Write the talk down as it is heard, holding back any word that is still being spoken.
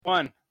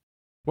One.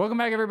 Welcome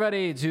back,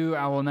 everybody, to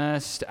Owl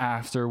Nest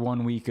after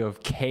 1 week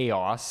of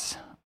chaos.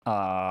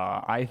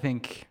 I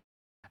think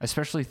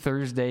especially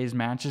Thursday's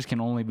matches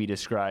can only be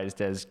described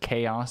as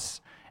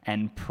chaos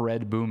and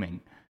pred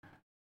booming.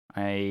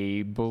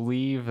 I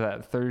believe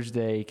that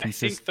Thursday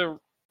consists... I think the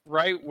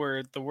right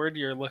word, the word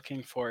you're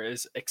looking for,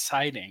 is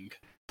exciting.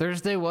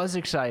 Thursday was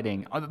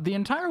exciting. The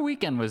entire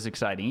weekend was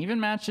exciting. Even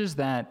matches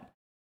that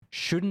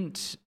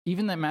matches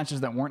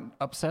that weren't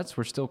upsets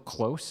were still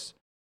close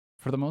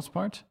for the most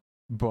part.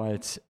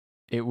 But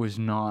it was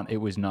not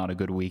a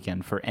good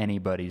weekend for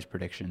anybody's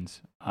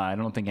predictions. I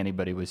don't think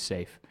anybody was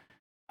safe.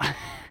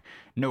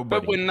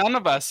 Nobody. But when none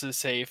of us is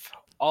safe,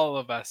 all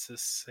of us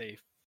is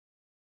safe.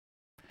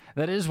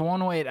 That is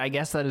one way. I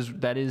guess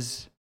that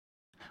is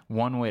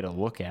one way to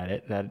look at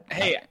it.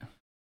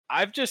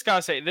 I've just got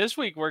to say, this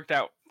week worked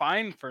out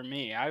fine for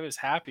me. I was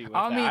happy with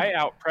that. I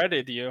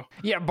out-preded you.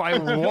 Yeah, by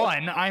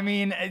one. I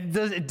mean, it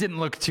didn't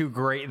look too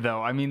great,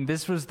 though. I mean,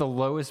 this was the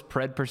lowest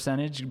pred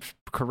percentage,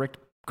 correct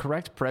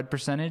pred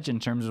percentage in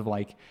terms of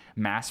like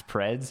mass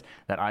preds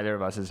that either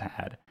of us has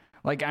had.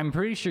 Like, I'm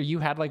pretty sure you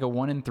had like a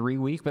 1 in 3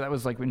 week, but that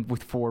was like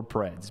with 4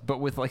 preds. But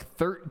with like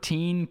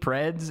 13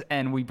 preds,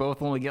 and we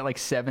both only get like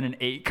 7 and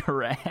 8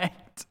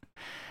 correct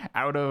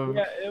out of...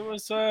 Yeah, it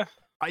was...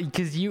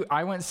 Because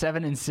I went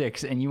 7 and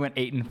 6, and you went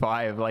 8 and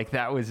 5. Like,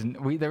 that was...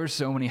 there were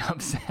so many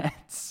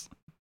upsets.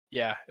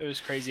 Yeah, it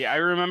was crazy. I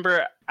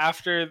remember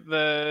after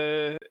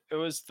the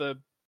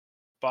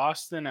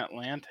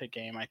Boston-Atlanta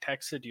game, I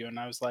texted you, and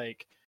I was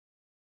like...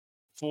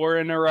 4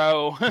 in a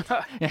row.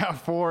 Yeah,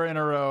 4 in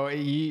a row.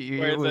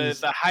 Where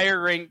the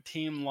higher ranked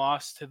team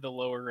lost to the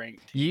lower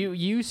ranked team.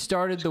 You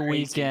started the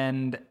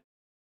weekend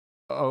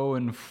 0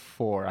 and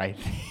 4, I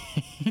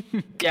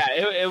think. Yeah,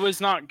 it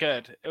was not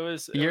good.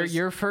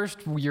 Your first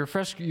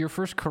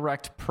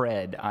correct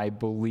pred, I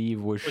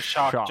believe, was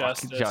Shock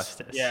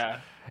Justice.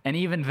 Yeah, and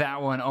even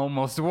that one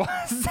almost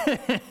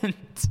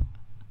wasn't.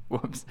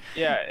 Whoops.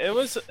 Yeah, it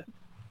was.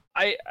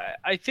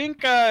 I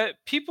think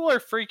people are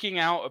freaking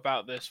out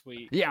about this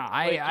week. Yeah,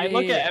 I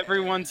look at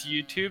everyone's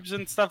YouTubes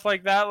and stuff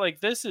like that.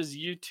 Like, this is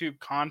YouTube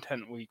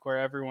content week where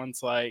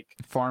everyone's like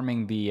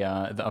farming the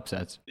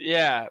upsets.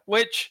 Yeah,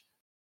 which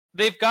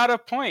they've got a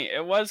point.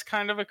 It was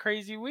kind of a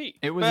crazy week.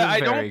 It was, but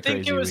I don't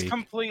think it was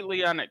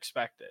completely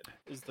unexpected.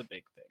 Is the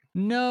big thing.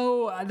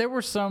 No, there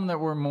were some that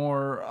were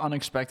more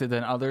unexpected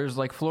than others.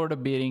 Like Florida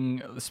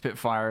beating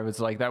Spitfire, it was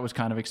like that was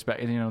kind of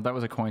expected. You know, that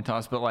was a coin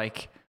toss. But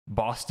like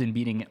Boston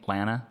beating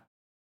Atlanta.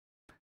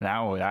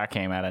 That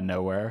came out of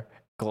nowhere.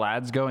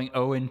 Glad's going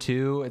 0 and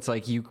 2. It's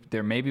like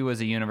there maybe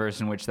was a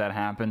universe in which that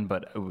happened,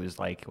 but it was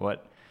like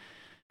what?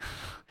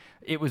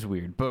 It was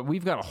weird. But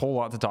we've got a whole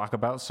lot to talk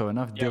about, so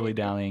enough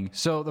dilly-dallying.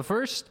 So the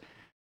first,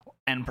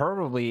 and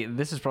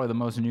this is probably the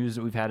most news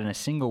that we've had in a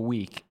single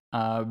week,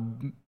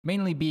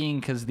 mainly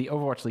being because the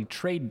Overwatch League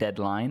trade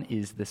deadline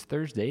is this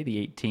Thursday,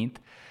 the 18th,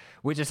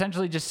 which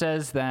essentially just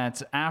says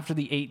that after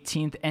the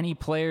 18th, any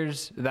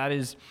players, that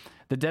is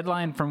the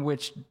deadline from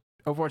which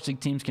Overwatch League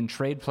teams can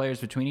trade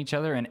players between each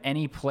other, and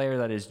any player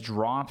that is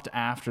dropped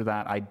after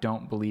that, I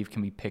don't believe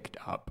can be picked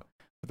up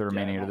for the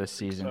remainder of this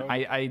season. So.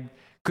 I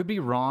could be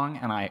wrong,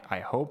 and I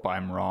hope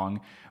I'm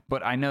wrong,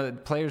 but I know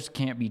that players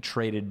can't be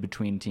traded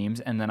between teams,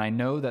 and then I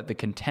know that the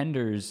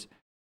Contenders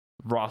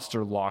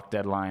roster lock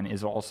deadline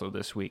is also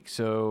this week.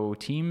 So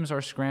teams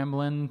are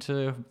scrambling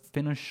to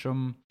finish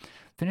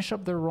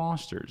up their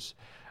rosters.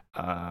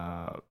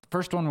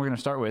 First one we're going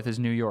to start with is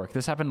New York.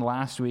 This happened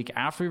last week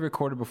after we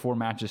recorded before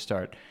matches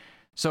start.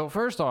 So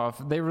first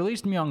off, they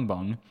released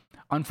Myungbong.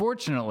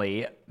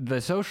 Unfortunately,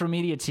 the social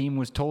media team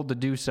was told to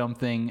do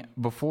something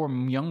before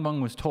Myungbong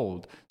was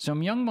told. So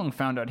Myungbong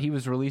found out he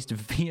was released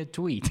via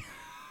tweet.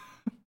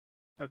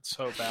 That's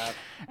so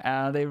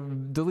bad. They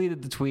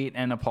deleted the tweet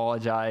and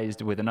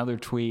apologized with another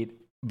tweet,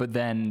 but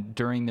then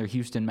during their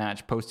Houston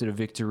match posted a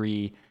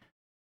victory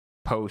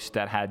post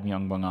that had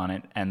Myungbong on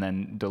it and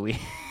then deleted.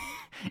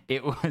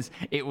 It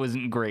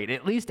wasn't great.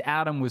 At least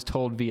Adam was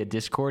told via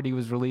Discord he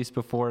was released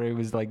before it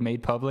was like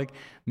made public.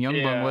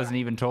 Myungbong wasn't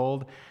even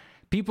told.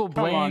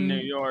 New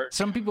York.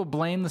 Some people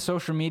blame the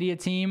social media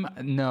team.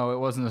 No, it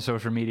wasn't the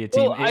social media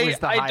team. Well, it was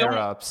the higher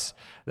ups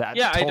that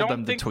told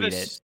them to tweet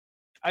it.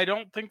 I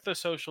don't think the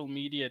social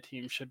media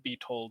team should be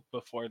told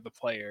before the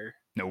player.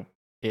 Nope.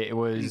 It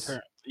was...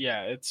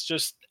 it's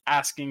just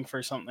asking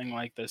for something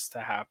like this to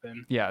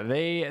happen. Yeah,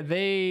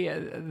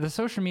 the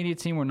social media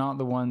team were not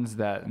the ones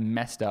that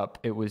messed up.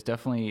 It was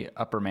definitely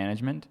upper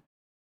management.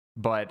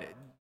 But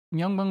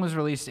Myungbong was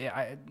released...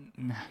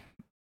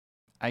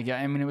 I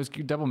mean, it was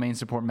double main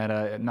support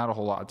meta, not a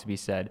whole lot to be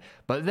said.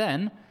 But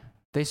then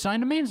they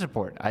signed a main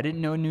support. I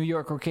didn't know New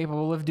York were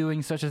capable of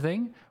doing such a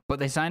thing, but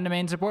they signed a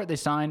main support. They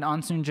signed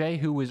Ansun Jae,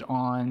 who was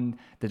on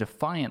the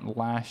Defiant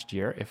last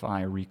year, if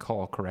I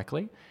recall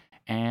correctly.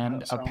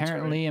 And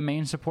apparently a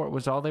main support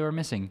was all they were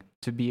missing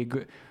to be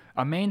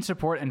a main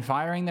support and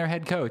firing their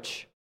head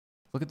coach.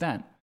 Look at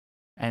that.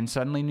 And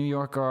suddenly New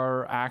York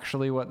are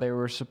actually what they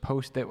were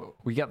supposed to.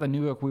 We got the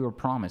New York we were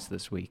promised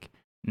this week.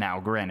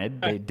 Now,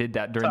 granted, they did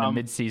that during the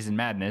mid-season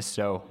madness,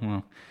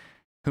 so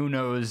who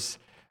knows.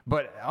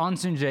 But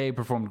Ansun Jae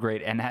performed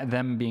great, and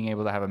them being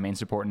able to have a main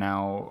support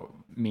now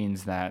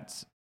means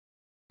that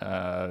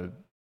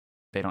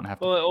they don't have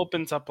to. Well, it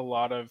opens up a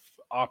lot of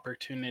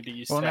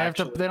opportunities. Well, they don't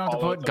have to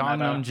put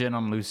Gangnam Jin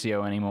on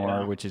Lucio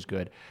anymore, which is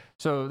good.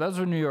 So those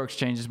were New York's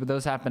changes, but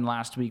those happened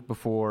last week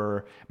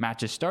before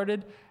matches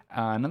started.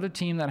 Another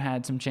team that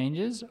had some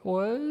changes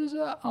was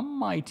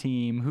my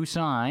team, who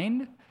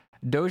signed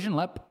Dojin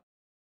Lep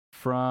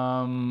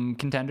from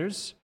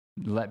Contenders.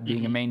 Lep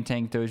being a main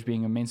tank, Doj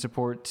being a main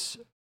support.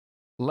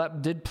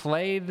 Lep did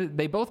play.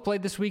 They both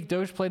played this week.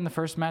 Doj played in the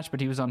first match, but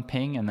he was on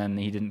ping, and then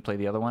he didn't play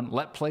the other one.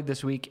 Lep played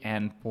this week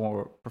and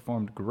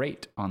performed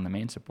great on the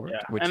main support.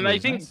 Yeah, which and was I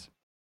think nice.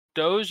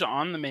 Doj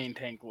on the main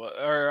tank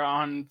or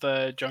on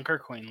the Junker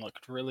Queen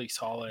looked really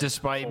solid,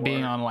 despite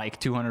being on like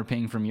 200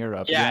 ping from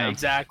Europe. Yeah,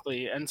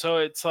 exactly. And so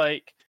it's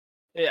like,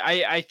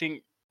 I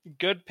think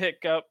good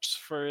pickups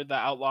for the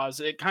Outlaws.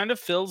 It kind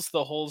of fills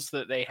the holes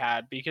that they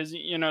had, because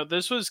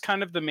this was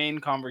kind of the main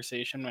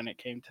conversation when it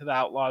came to the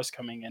Outlaws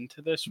coming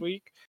into this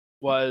week.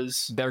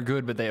 Was they're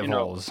good, but they have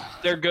holes.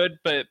 They're good,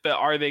 but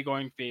are they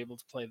going to be able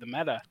to play the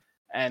meta?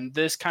 And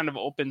this kind of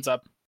opens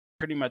up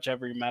pretty much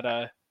every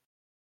meta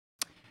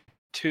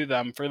to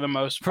them for the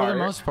most part. For the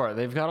most part,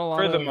 they've got a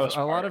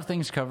lot of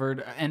things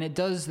covered, and it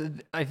does.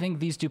 I think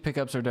these two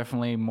pickups are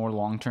definitely more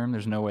long term.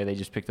 There's no way they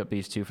just picked up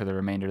these two for the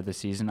remainder of the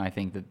season. I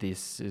think that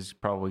this is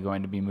probably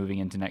going to be moving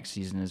into next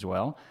season as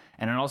well,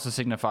 and it also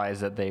signifies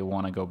that they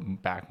want to go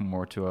back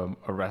more to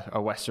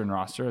a Western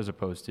roster as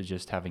opposed to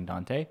just having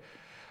Dante.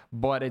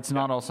 But it's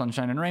not all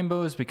sunshine and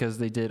rainbows, because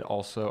they did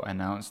also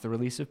announce the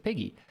release of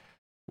Piggy,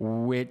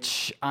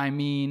 which, I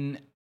mean,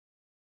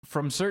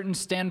 from certain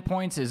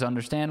standpoints is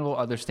understandable.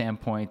 Other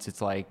standpoints,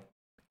 it's like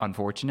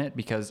unfortunate,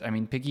 because, I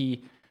mean,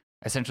 Piggy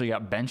essentially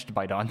got benched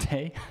by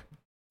Dante,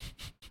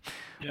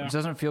 which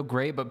doesn't feel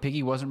great, but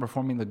Piggy wasn't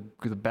performing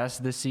the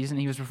best this season.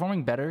 He was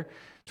performing better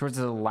towards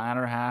the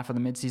latter half of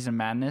the midseason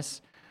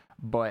madness,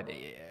 but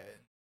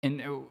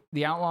in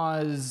the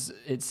Outlaws,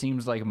 it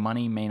seems like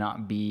money may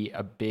not be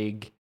a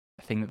big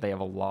thing that they have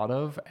a lot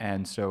of,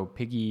 and so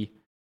Piggy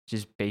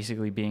just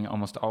basically being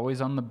almost always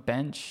on the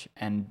bench,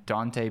 and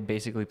Dante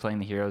basically playing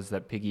the heroes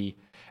that Piggy.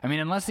 I mean,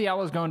 unless the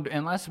Outlaws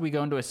unless we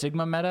go into a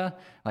Sigma meta,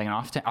 like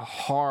a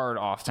hard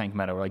off tank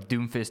meta, where like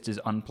Doomfist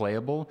is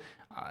unplayable,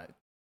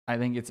 I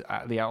think it's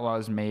the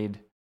Outlaws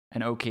made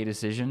an okay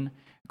decision.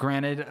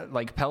 Granted,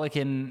 like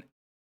Pelican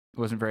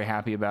wasn't very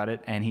happy about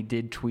it, and he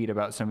did tweet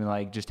about something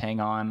like, "Just hang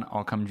on,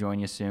 I'll come join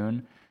you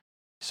soon."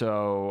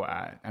 So,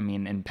 I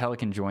mean, and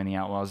Pelican joined the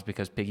Outlaws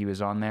because Piggy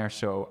was on there.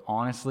 So,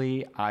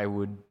 honestly, I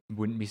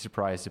wouldn't be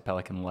surprised if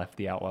Pelican left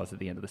the Outlaws at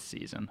the end of the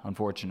season,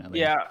 unfortunately.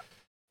 Yeah.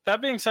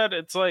 That being said,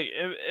 it's like,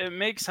 it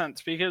makes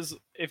sense, because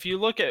if you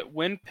look at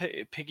when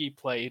Piggy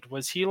played,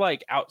 was he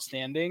like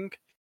outstanding?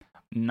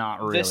 Not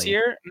really. This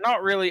year?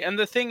 Not really. And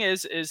the thing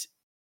is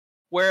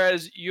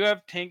whereas you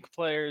have tank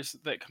players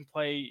that can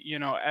play,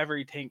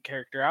 every tank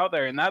character out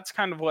there, and that's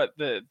kind of what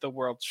the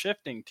world's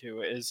shifting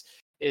to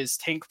is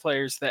tank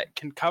players that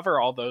can cover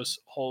all those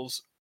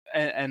holes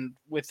and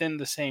within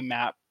the same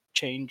map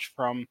change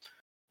from,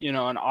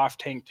 an off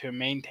tank to a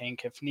main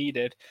tank if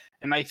needed.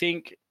 And I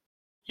think,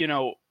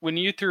 when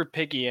you threw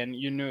Piggy in,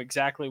 you knew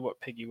exactly what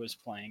Piggy was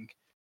playing.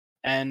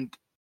 And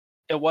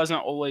it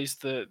wasn't always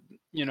the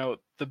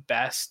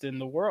best in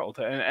the world.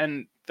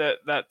 And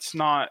that's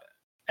not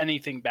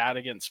anything bad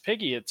against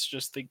Piggy. It's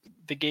just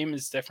the game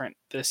is different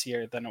this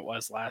year than it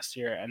was last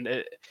year. And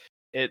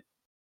it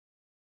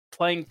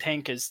playing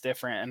tank is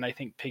different, and I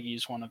think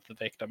Piggy's one of the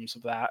victims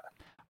of that.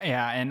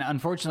 Yeah, and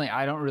unfortunately,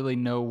 I don't really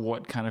know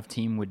what kind of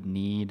team would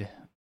need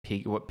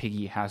what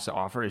Piggy has to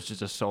offer. Is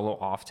just a solo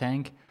off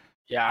tank.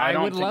 Yeah, I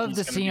would love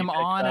to see him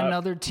on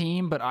another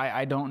team, but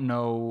I don't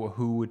know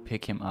who would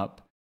pick him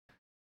up,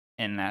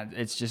 and that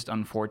it's just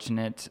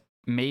unfortunate.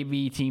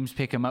 Maybe teams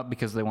pick him up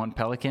because they want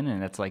Pelican,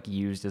 and it's like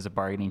used as a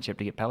bargaining chip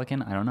to get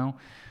Pelican. I don't know.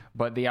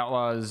 But the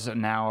Outlaws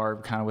now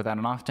are kind of without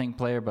an off-tank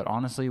player, but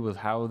honestly, with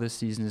how this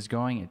season is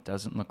going, it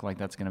doesn't look like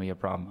that's going to be a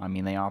problem. I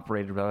mean, they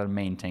operated without a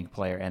main tank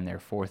player, and they're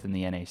fourth in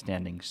the NA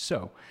standings.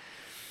 So,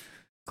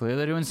 clearly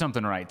they're doing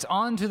something right.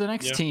 On to the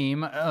next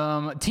team.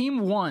 Team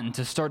 1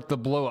 to start the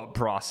blow-up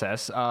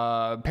process.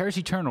 Paris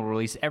Eternal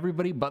released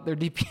everybody but their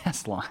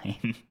DPS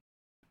line.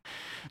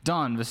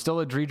 Don,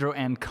 Vistilla, Dredro,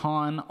 and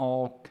Khan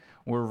all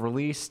were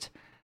released.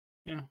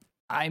 Yeah.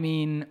 I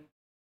mean,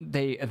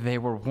 they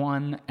were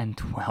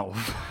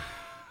 1-12.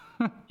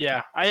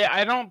 Yeah,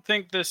 I don't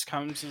think this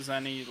comes as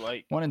any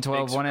like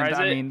 1-12.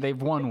 I mean,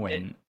 they've one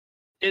win.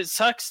 It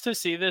sucks to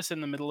see this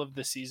in the middle of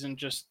the season,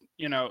 just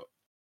in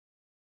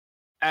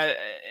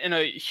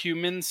a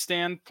human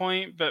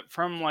standpoint, but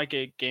from like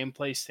a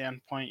gameplay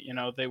standpoint,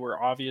 they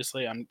were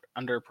obviously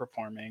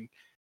underperforming.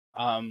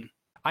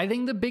 I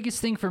think the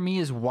biggest thing for me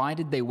is, why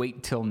did they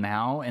wait till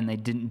now and they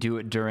didn't do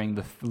it during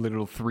the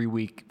little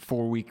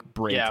 4-week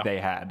break they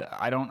had?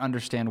 I don't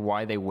understand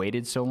why they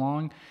waited so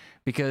long,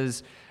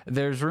 because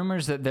there's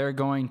rumors that they're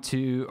going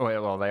to... Oh,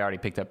 well, they already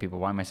picked up people.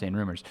 Why am I saying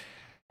rumors?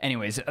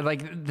 anyways,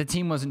 like the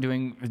team wasn't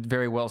doing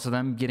very well, so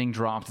them getting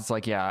dropped, it's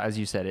like, yeah, as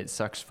you said, it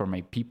sucks from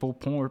a people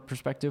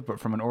perspective, but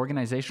from an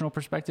organizational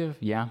perspective,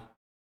 yeah,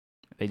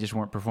 they just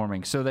weren't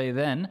performing. So they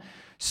then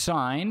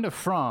signed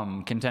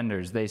from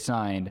contenders. They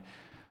signed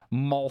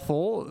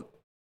Malthol.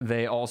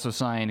 They also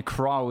signed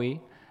Krawi,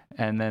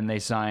 and then they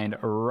signed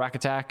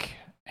Rakatak,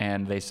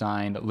 and they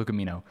signed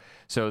Lucamino.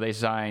 So they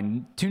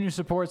signed 2 new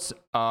supports,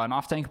 an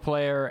off-tank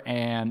player,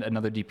 and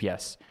another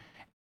DPS.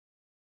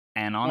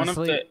 And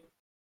honestly,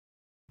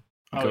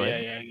 you go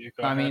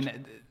ahead.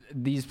 mean,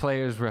 these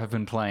players have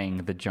been playing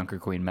the Junker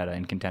Queen meta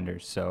in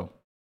contenders, so.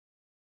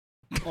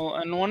 Well,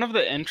 and one of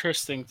the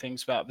interesting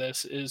things about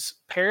this is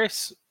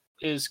Paris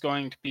is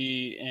going to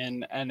be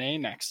in NA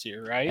next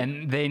year, right?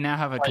 And they now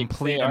have a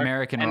complete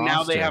American roster. And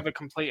now they have a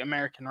complete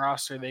American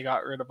roster. They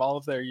got rid of all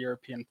of their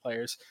European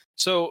players.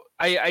 So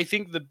I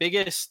think the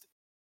biggest,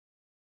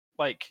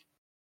 I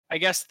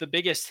guess the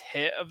biggest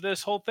hit of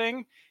this whole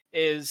thing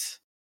is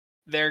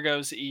there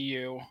goes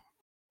EU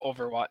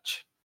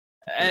Overwatch.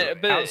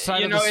 But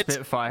outside of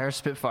the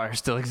Spitfire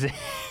still exists.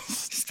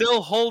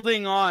 Still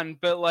holding on,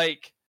 but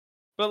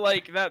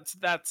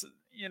that's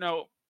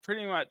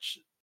pretty much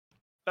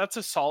that's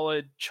a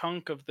solid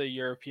chunk of the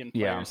European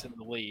players in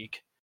the league,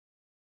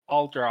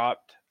 all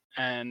dropped,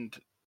 and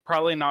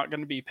probably not going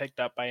to be picked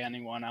up by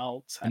anyone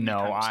else. No,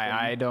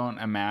 I don't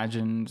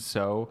imagine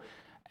so.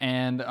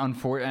 And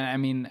I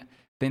mean,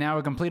 they now have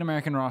a complete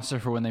American roster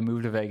for when they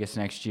move to Vegas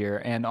next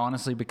year. And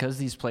honestly, because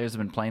these players have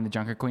been playing the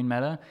Junker Queen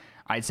meta,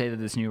 I'd say that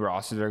this new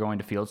roster they're going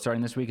to field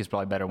starting this week is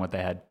probably better than what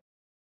they had.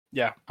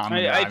 Yeah,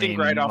 I think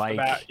right off the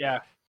bat, yeah.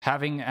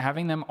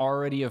 Having them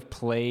already have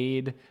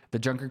played the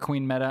Junker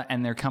Queen meta,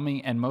 and they're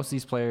coming, and most of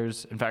these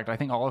players, in fact, I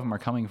think all of them are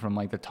coming from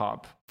like the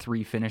top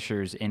 3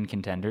 finishers in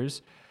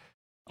contenders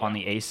on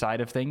the ace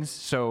side of things.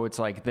 So it's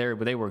like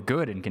they were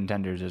good in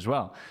contenders as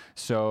well.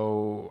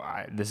 So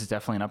this is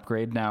definitely an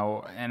upgrade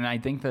now, and I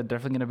think they're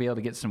definitely going to be able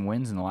to get some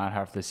wins in the latter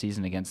half of the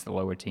season against the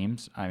lower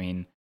teams. I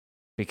mean,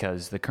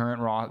 because the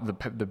current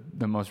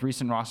the most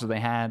recent roster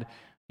they had,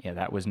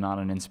 that was not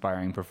an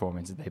inspiring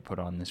performance that they put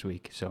on this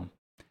week. So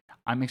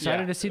I'm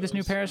excited to see this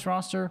new Paris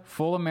roster,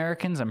 full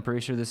Americans. I'm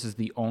pretty sure this is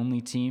the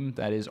only team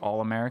that is all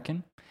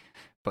American,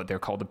 but they're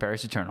called the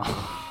Paris Eternal.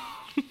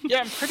 Yeah,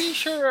 I'm pretty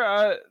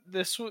sure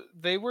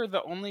they were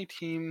the only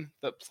team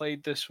that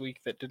played this week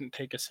that didn't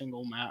take a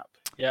single map.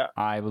 Yeah,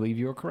 I believe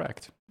you're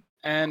correct.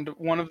 And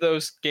one of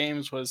those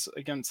games was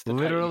against the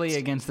Titans.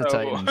 Against the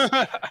Titans,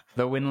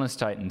 the winless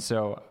Titans.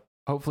 So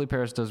hopefully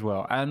Paris does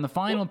well. And the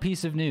final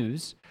piece of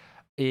news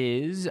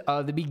is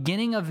the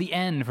beginning of the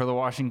end for the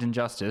Washington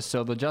Justice.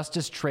 So the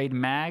Justice trade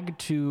Mag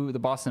to the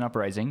Boston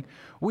Uprising,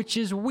 which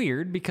is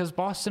weird because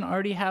Boston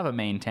already have a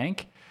main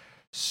tank.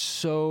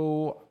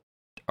 So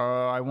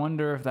I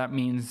wonder if that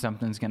means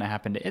something's going to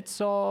happen to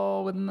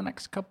Itzal within the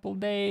next couple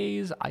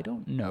days. I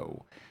don't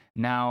know.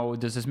 Now,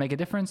 does this make a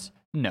difference?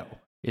 No.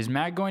 Is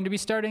Mag going to be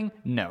starting?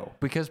 No,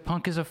 because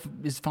Punk is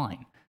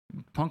fine.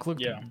 Punk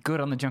looked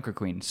good on the Junker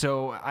Queen.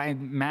 So I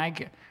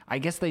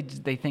guess they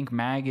think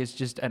Mag is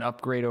just an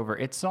upgrade over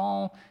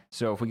Itzal.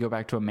 So if we go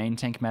back to a main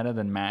tank meta,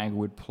 then Mag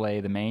would play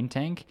the main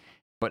tank.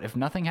 But if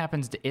nothing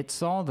happens to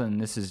Itzal, then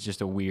this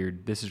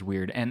is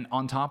weird. And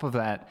on top of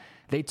that,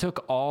 they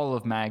took all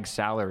of Mag's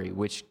salary,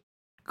 which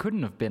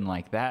couldn't have been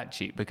like that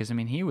cheap because, I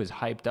mean, he was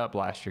hyped up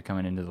last year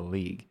coming into the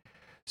league.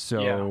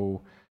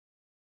 So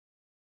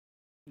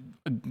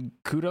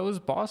kudos,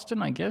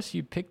 Boston. I guess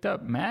you picked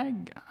up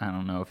Mag. I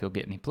don't know if he'll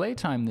get any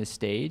playtime this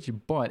stage,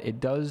 but it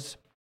does.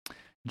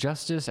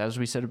 Justice, as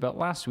we said about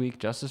last week,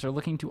 Justice are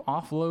looking to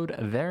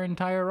offload their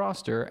entire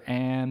roster,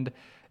 and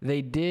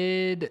they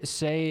did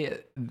say,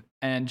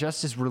 and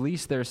Justice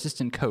released their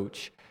assistant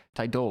coach,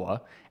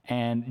 Tydola,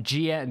 and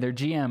their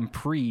GM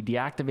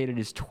deactivated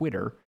his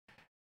Twitter.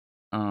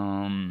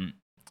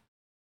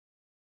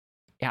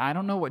 I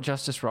don't know what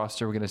Justice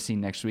roster we're going to see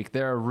next week.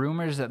 There are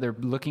rumors that they're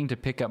looking to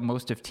pick up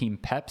most of Team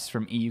Peps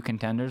from EU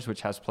Contenders,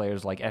 which has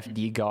players like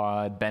FD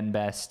God, Ben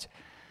Best.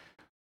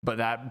 But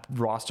that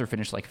roster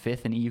finished like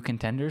 5th in EU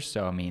Contenders.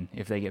 So, I mean,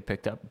 if they get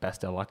picked up,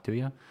 best of luck to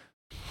you.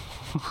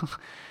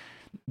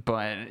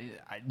 But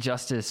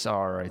Justice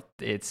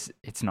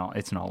it's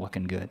not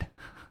looking good.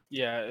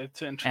 Yeah,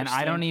 it's interesting. And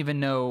I don't even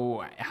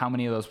know how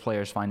many of those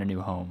players find a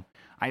new home.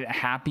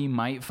 Happy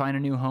might find a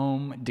new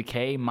home.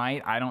 Decay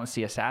might. I don't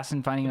see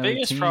Assassin finding another team.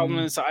 The biggest problem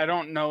is I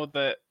don't know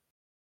that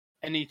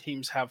any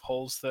teams have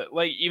holes that,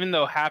 like, even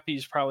though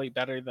Happy's probably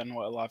better than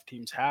what a lot of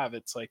teams have,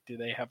 it's like, do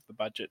they have the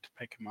budget to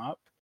pick him up?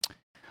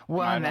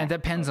 Well, and it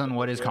depends on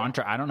what his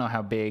contract. I don't know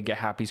how big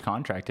Happy's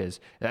contract is.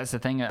 That's the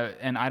thing,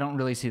 and I don't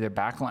really see their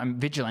backline.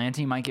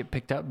 Vigilante might get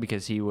picked up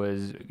because he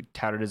was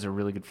touted as a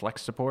really good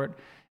flex support,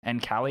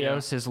 and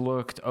Kalios has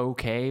looked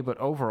okay, but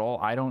overall,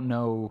 I don't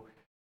know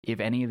if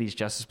any of these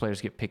Justice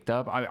players get picked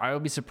up. I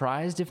would be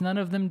surprised if none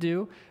of them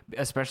do,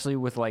 especially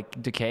with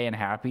like Decay and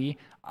Happy.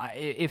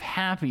 If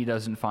Happy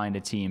doesn't find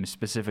a team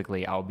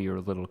specifically, I'll be a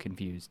little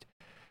confused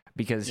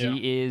because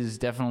he is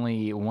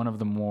definitely one of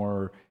the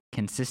more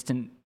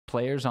consistent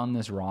players on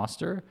this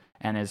roster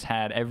and has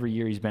had every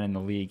year he's been in the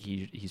league,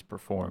 he's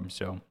performed.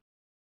 So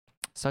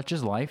such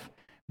is life.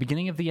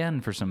 Beginning of the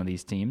end for some of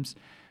these teams,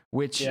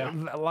 which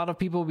a lot of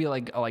people will be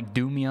like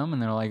doomium,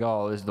 and they're like,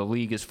 oh, the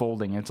league is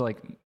folding. It's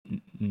like,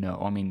 no.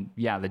 I mean,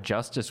 yeah, the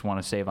Justice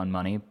want to save on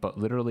money, but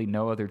literally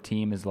no other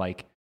team is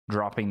like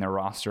dropping their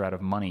roster out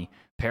of money.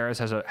 Paris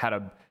had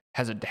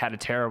a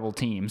terrible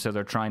team, so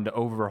they're trying to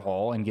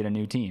overhaul and get a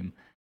new team.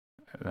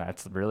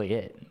 That's really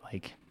it.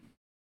 Like,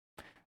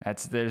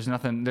 there's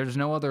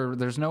no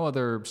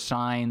other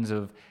signs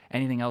of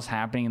anything else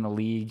happening in the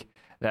league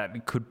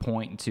that could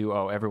point to,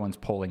 oh, everyone's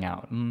pulling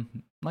out.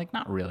 Like,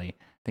 not really.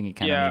 I think it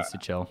kind of needs to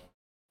chill.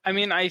 I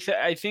mean, I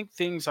think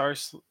things are,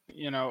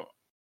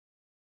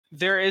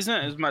 there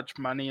isn't as much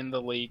money in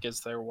the league as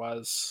there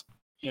was,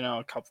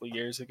 a couple of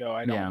years ago,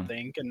 I don't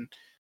think.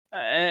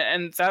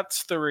 And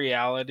that's the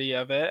reality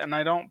of it. And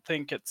I don't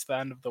think it's the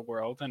end of the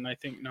world. And I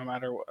think no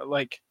matter what,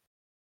 like,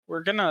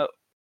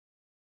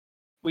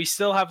 we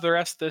still have the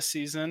rest of this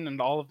season and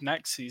all of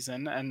next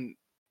season. And,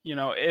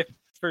 if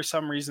for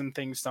some reason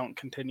things don't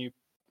continue,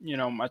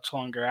 much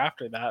longer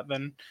after that,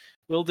 then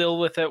we'll deal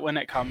with it when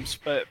it comes.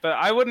 But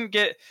I wouldn't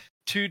get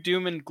too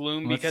doom and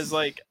gloom because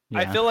I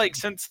feel like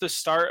since the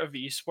start of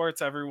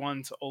esports,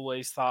 everyone's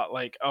always thought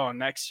like, oh,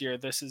 next year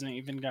this isn't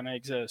even going to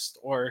exist.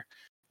 Or,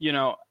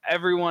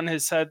 everyone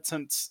has said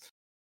since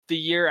the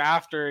year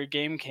after a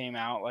game came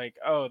out, like,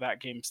 oh,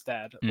 that game's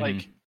dead.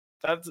 Like,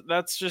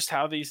 that's just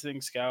how these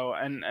things go.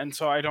 And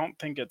so I don't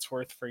think it's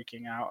worth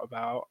freaking out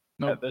about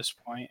at this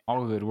point.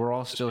 All good. We're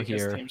all still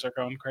here. Teams are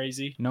going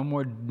crazy. No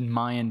more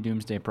Mayan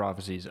doomsday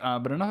prophecies.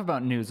 But enough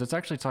about news. Let's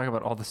actually talk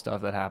about all the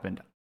stuff that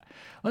happened.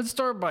 Let's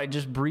start by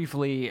just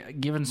briefly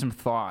giving some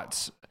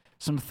thoughts.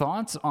 Some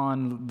thoughts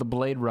on the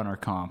Blade Runner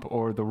comp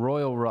or the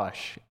Royal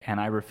Rush. And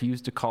I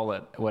refuse to call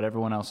it what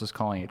everyone else is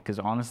calling it because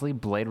honestly,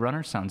 Blade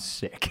Runner sounds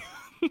sick.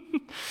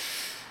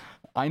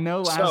 I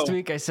know last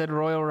week I said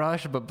Royal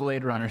Rush, but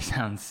Blade Runner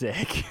sounds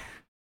sick.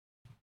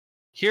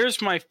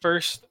 Here's my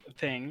first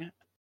thing.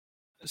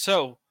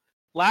 So,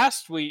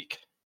 last week,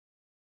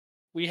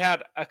 we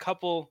had a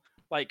couple,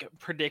 like,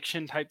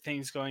 prediction type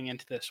things going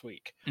into this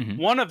week.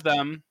 One of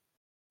them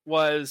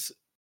was,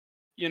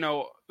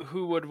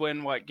 who would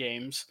win what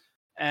games.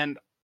 And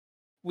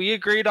we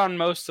agreed on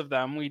most of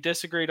them. We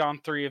disagreed on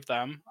 3 of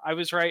them. I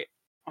was right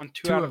on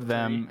 2 out of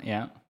them, 3.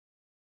 Yeah.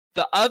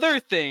 The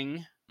other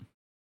thing,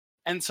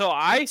 and so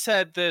I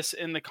said this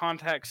in the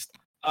context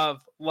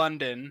of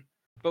London,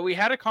 but we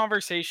had a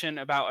conversation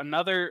about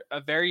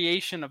a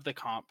variation of the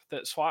comp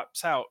that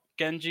swaps out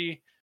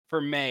Genji for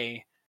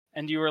Mei,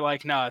 and you were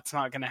like, no, it's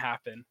not going to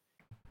happen.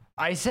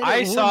 I said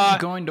it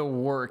wasn't going to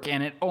work,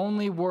 and it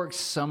only works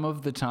some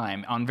of the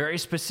time on very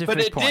specific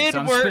points. But it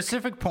did work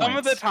specific points. Some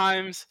of the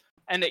times,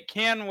 and it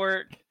can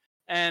work,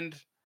 and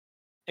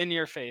in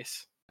your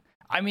face.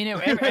 I mean,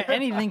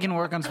 anything can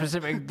work on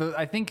specific.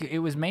 I think it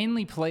was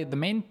mainly played. The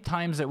main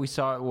times that we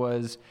saw it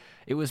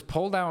was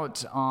pulled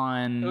out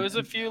on. It was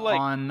a few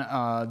on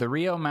the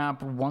Rio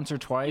map once or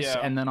twice,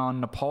 and then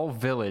on Nepal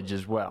Village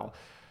as well.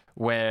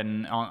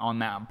 When on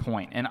that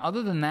point, and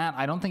other than that,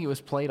 I don't think it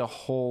was played a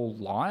whole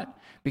lot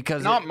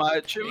because not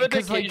much. It would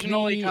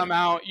occasionally come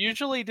out.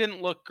 Usually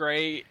didn't look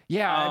great.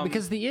 Yeah,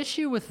 because the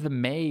issue with the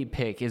Mei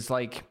pick is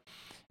like.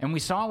 And we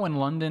saw when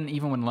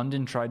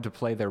London tried to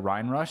play their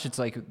Rhine Rush, it's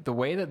like the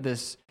way that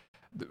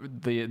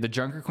the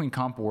Junker Queen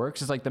comp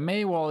works is like the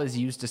Mei wall is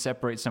used to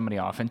separate somebody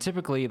off. And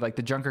typically, like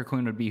the Junker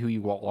Queen would be who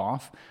you wall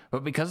off.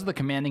 But because of the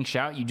commanding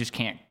shout, you just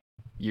can't.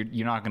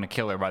 You're not going to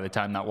kill her by the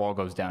time that wall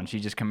goes down. She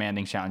just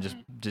commanding shout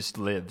and just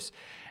lives.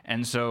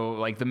 And so,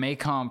 like the Mei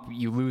comp,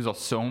 you lose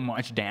so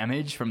much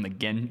damage from the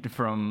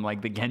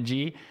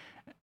Genji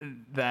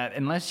that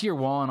unless you're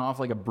walling off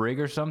like a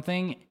Brig or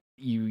something.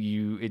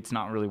 It's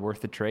not really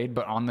worth the trade.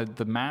 But on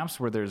the maps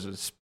where there's a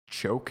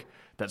choke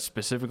that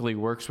specifically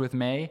works with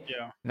Mei,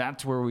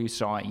 that's where we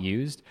saw it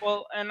used.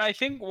 Well, and I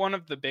think one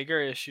of the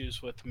bigger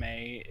issues with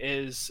Mei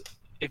is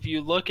if you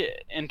look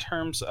at in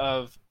terms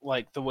of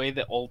like the way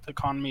the ult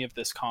economy of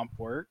this comp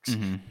works,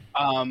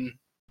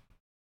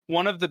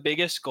 one of the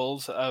biggest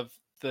goals of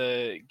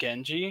the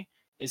Genji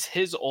is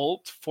his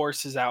ult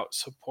forces out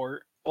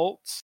support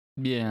ults.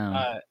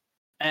 Yeah.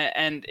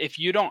 And if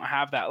you don't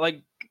have that,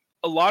 like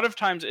a lot of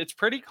times it's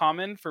pretty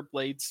common for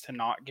Blades to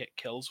not get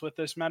kills with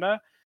this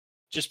meta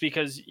just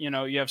because,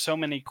 you have so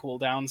many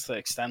cooldowns that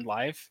extend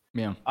life.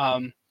 Yeah.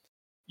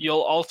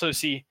 You'll also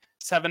see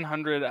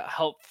 700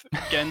 health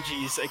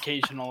Genjis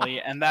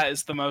occasionally, and that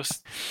is the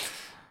most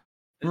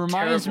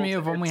reminds me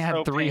of when we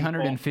had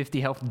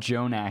 350 health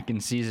Jonak in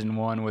season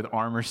 1 with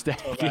armor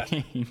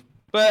stacking.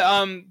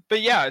 But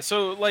yeah,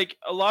 so like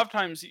a lot of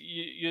times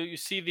you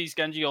see these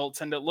Genji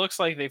ults and it looks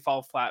like they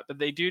fall flat, but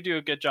they do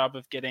a good job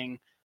of getting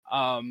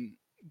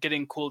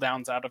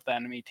cooldowns out of the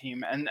enemy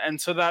team,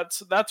 and so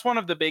that's one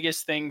of the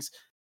biggest things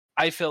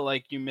I feel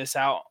like you miss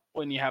out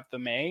when you have the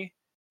Mei.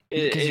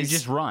 Because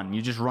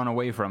you just run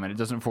away from it. It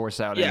doesn't force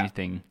out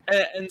anything.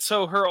 And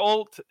so her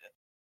ult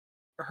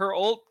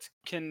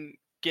can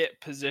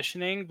get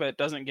positioning, but it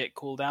doesn't get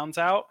cooldowns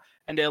out,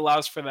 and it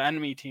allows for the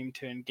enemy team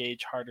to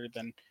engage harder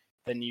than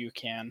than you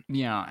can.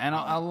 Yeah,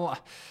 and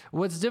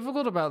what's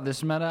difficult about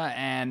this meta,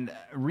 and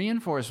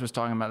Reinforce was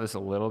talking about this a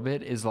little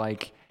bit, is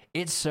like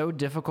it's so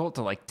difficult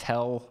to like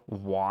tell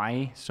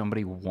why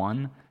somebody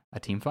won a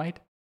team fight,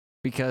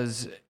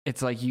 because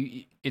it's like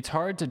it's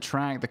hard to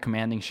track the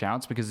commanding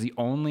shouts, because the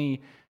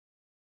only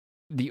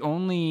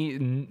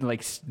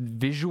like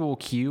visual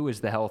cue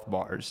is the health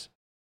bars,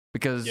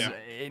 because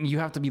you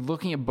have to be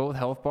looking at both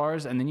health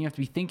bars, and then you have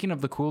to be thinking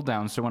of the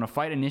cooldown. So when a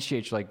fight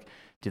initiates, like,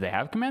 do they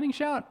have commanding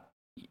shout?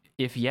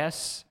 If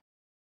yes,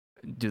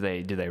 do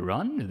they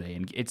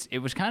run? It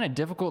was kind of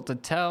difficult to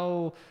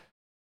tell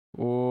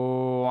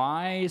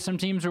why some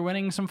teams are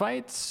winning some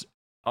fights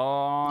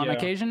on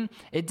occasion.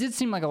 It did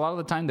seem like a lot of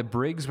the time the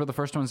Briggs were the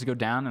first ones to go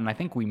down, and I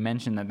think we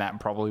mentioned that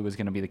probably was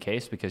going to be the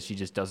case, because she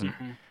just doesn't.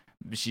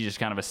 She's just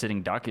kind of a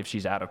sitting duck if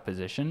she's out of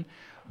position.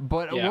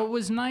 But what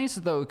was nice,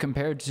 though,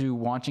 compared to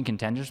watching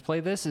contenders play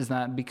this, is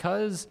that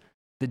because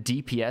the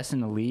DPS in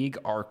the league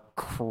are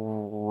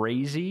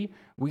crazy,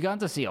 we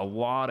got to see a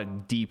lot of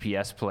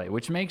DPS play,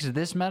 which makes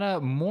this meta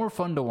more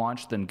fun to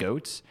watch than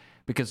GOATs,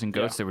 because in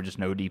GOATs there were just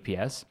no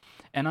DPS.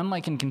 And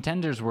unlike in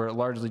contenders, where it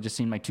largely just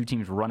seemed like two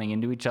teams running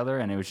into each other,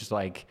 and it was just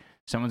like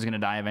someone's going to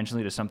die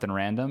eventually to something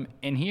random.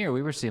 In here,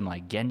 we were seeing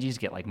like Genjis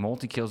get like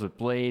multi-kills with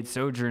blades,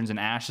 Sojourns and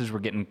Ashes were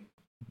getting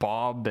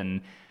bobbed,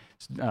 and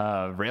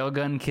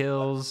railgun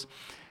kills.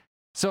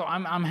 So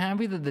I'm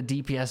happy that the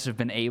DPS have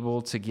been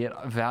able to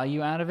get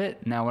value out of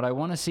it. Now, would I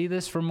want to see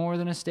this for more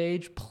than a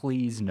stage?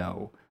 Please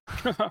no.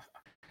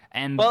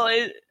 And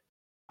I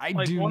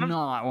do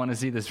not want to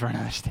see this for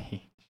another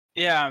stage.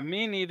 Yeah,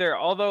 me neither.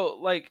 Although,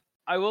 like,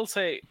 I will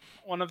say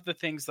one of the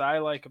things that I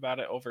like about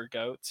it over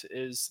GOATs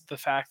is the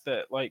fact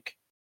that, like,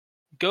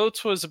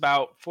 GOATs was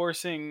about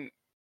forcing,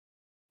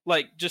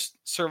 like, just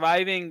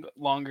surviving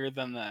longer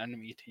than the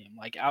enemy team,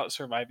 like out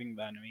surviving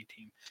the enemy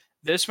team.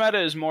 This meta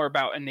is more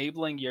about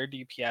enabling your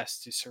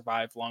DPS to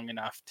survive long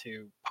enough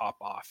to pop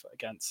off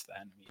against the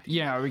enemy team.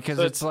 Yeah, because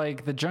so it's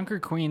like the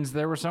Junker Queens,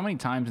 there were so many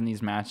times in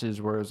these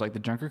matches where it was like the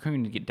Junker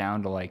Queen would get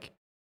down to like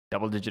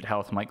double-digit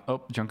health. I'm like,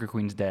 oh, Junker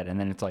Queen's dead. And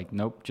then it's like,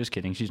 nope, just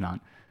kidding, she's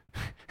not.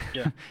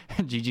 Yeah.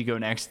 GG, go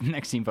next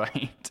team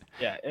fight.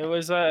 Yeah, it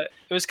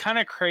was kind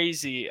of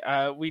crazy.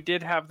 We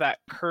did have that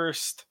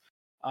cursed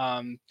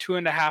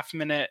 2.5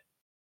 minute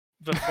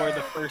before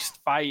the first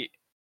fight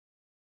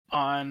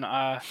on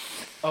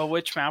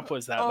which map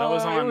was that? That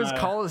was on it was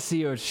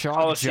Coliseum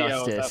Shock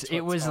Justice.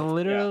 It was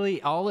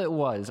literally all it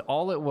was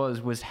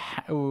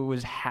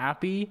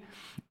Happy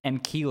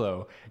and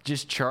Kilo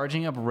just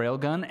charging up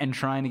railgun and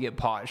trying to get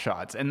pot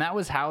shots. And that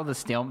was how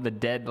the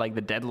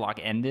deadlock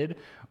ended,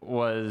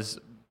 was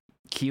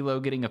Kilo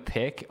getting a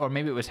pick, or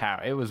maybe it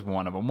was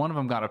one of them. One of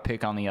them got a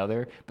pick on the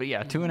other. But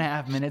yeah,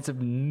 2.5 minutes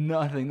of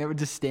nothing. They were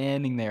just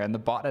standing there, and the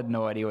bot had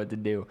no idea what to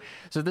do.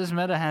 So this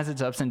meta has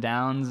its ups and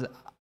downs.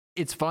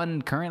 It's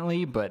fun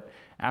currently, but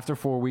after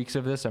 4 weeks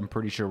of this, I'm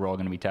pretty sure we're all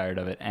going to be tired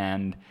of it.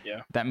 And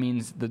that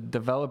means the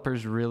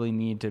developers really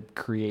need to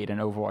create an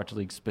Overwatch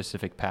League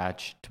specific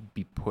patch to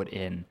be put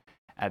in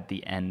at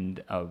the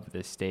end of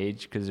this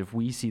stage. Because if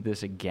we see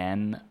this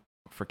again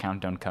for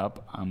Countdown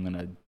Cup, I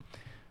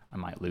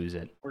might lose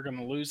it. We're going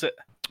to lose it.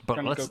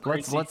 But let's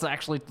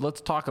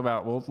talk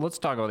about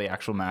the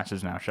actual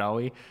matches now, shall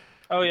we?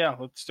 Oh yeah,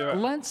 let's do it.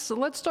 Let's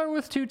start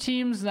with two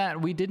teams that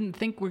we didn't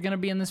think were going to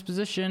be in this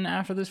position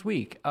after this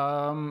week.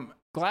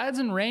 Glads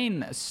and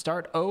Rain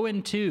start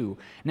 0-2.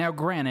 Now,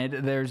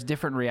 granted, there's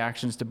different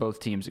reactions to both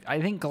teams.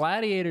 I think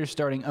Gladiators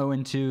starting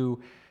 0-2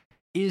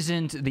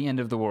 isn't the end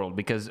of the world,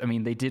 because I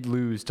mean they did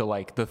lose to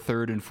like the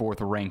 3rd and 4th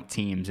ranked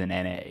teams in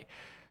NA.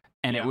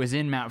 And it was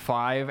in map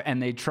 5,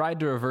 and they tried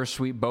to reverse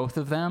sweep both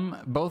of them.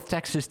 Both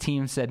Texas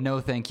teams said, no,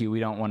 thank you.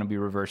 We don't want to be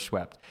reverse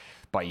swept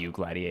by you,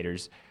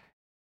 Gladiators.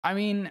 I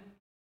mean,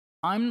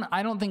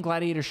 I don't think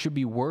Gladiators should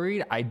be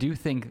worried. I do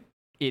think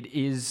it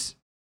is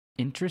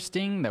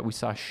interesting that we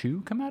saw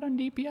Shu come out on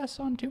DPS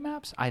on 2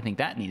 maps. I think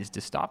that needs to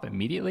stop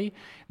immediately.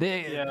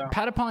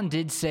 Patapon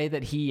did say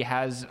that he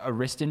has a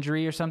wrist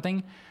injury or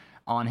something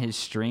on his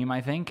stream,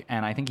 I think.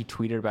 And I think he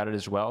tweeted about it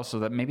as well. So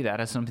that maybe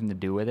that has something to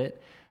do with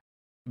it.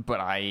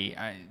 But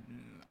I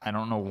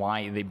don't know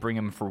why they bring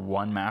him for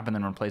 1 map and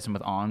then replace him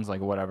with Ons,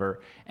 like whatever.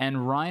 And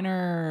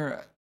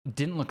Reiner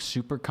didn't look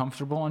super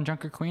comfortable on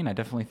Junker Queen. I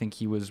definitely think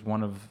he was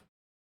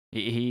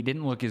he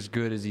didn't look as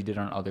good as he did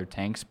on other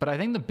tanks. But I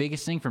think the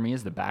biggest thing for me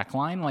is the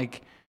backline.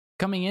 Like,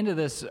 coming into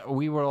this,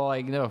 we were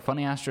like, no,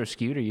 Funny Astro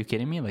Scoot, are you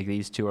kidding me? Like,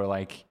 these two are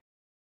like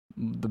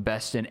the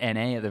best in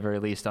NA at the very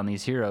least on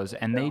these heroes.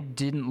 And they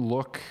didn't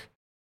look,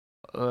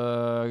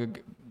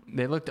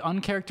 they looked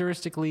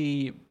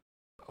uncharacteristically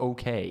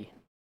okay.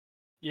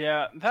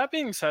 Yeah, that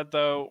being said,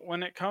 though,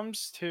 when it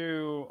comes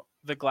to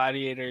the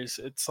Gladiators,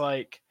 it's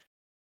like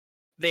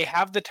they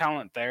have the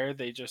talent there.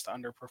 They just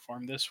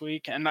underperformed this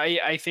week. And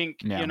I think,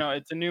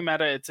 it's a new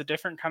meta. It's a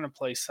different kind of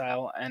play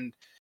style. And,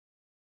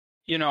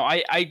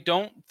 I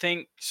don't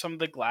think some of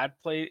the Glad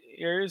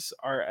players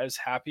are as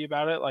happy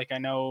about it. Like, I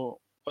know,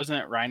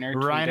 wasn't it Reiner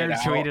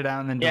tweeted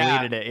out and then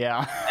deleted it,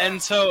 yeah.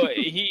 And so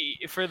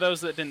for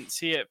those that didn't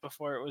see it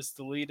before it was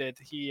deleted,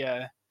 he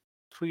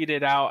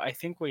tweeted out. I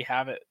think we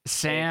have it.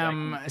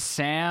 Sam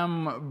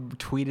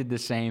tweeted the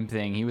same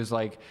thing. He was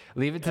like,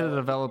 leave it to the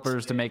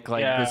developers to make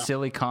like the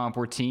silly comp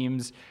where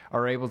teams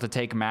are able to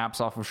take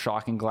maps off of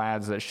Shock and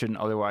Glads that shouldn't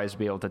otherwise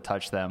be able to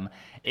touch them.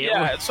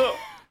 So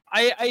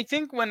I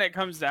think when it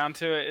comes down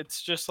to it,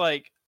 it's just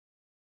like,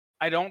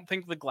 I don't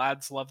think the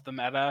Glads love the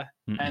meta,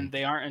 and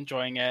they aren't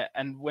enjoying it.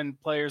 And when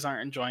players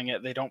aren't enjoying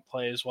it, they don't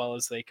play as well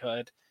as they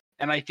could.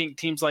 And I think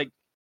teams like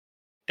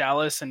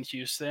Dallas and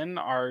Houston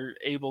are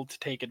able to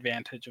take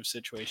advantage of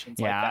situations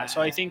like that. So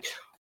I think,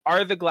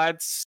 are the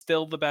Glads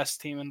still the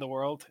best team in the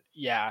world?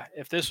 Yeah.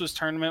 If this was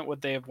tournament,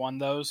 would they have won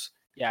those?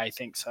 Yeah, I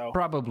think so.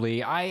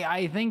 Probably.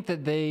 I think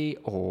that they...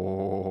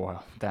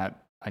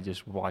 I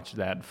just watched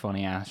that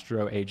funny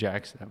Astro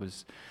Ajax. That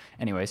was...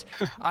 Anyways,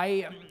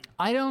 I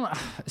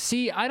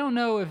don't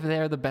know if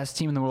they're the best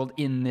team in the world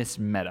in this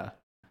meta.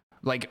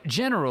 Like,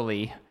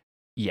 generally,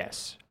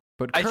 yes.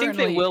 But currently, I think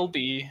they will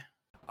be.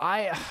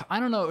 I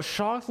don't know.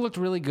 Shock looked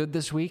really good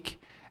this week,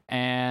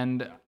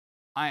 and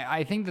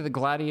I think that the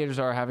Gladiators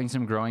are having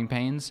some growing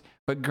pains.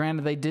 But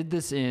granted, they did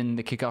this in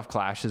the kickoff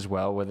clash as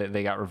well, where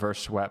they got reverse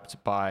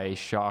swept by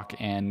Shock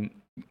and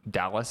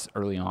Dallas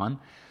early on.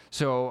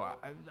 So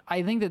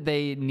I think that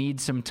they need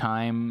some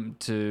time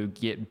to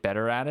get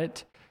better at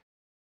it.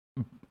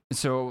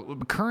 So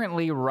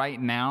currently,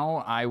 right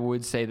now, I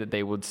would say that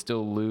they would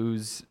still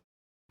lose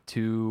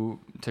to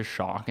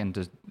Shock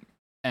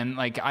and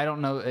like, I don't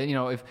know,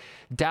 if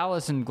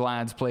Dallas and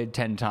Glads played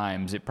 10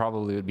 times, it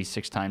probably would be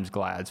 6 times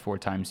Glads, 4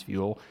 times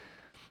Fuel.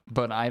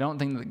 But I don't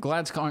think that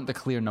Glads aren't the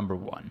clear number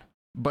one.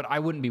 But I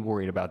wouldn't be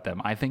worried about them.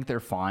 I think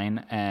they're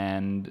fine,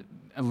 and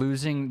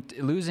losing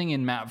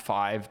in map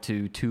 5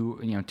 to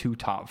two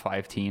top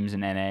 5 teams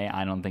in NA,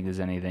 I don't think there's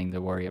anything to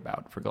worry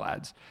about for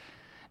Glads.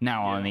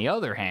 Now, on the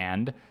other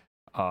hand,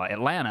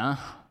 Atlanta,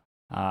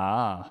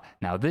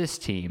 now this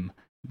team,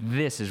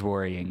 this is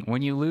worrying.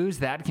 When you lose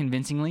that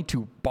convincingly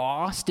to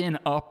Boston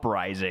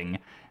Uprising,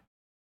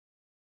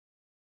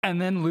 and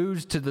then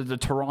lose to the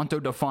Toronto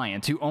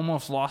Defiance, who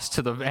almost lost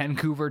to the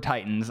Vancouver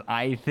Titans,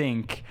 I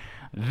think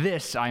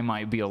this I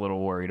might be a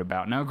little worried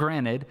about. Now,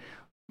 granted,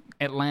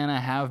 Atlanta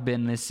have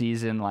been this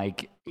season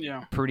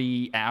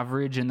pretty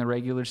average in the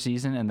regular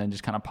season and then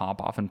just kind of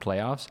pop off in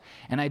playoffs.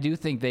 And I do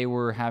think they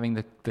were having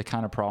the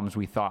kind of problems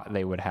we thought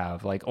they would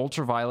have. Like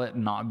Ultraviolet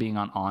not being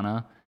on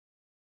Ana,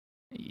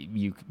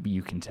 you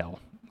can tell.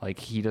 Like,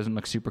 he doesn't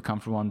look super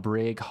comfortable on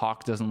Brig.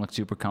 Hawk doesn't look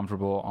super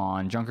comfortable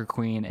on Junker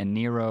Queen. And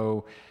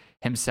Nero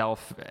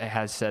himself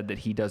has said that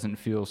he doesn't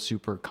feel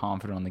super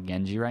confident on the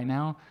Genji right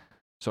now.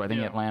 So I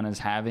think Atlanta's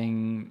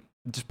having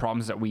just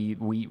problems that we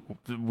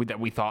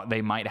thought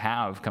they might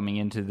have coming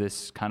into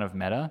this kind of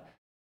meta,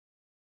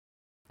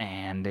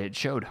 and it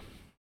showed.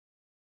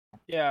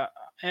 Yeah,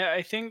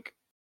 I think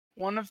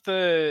one of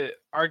the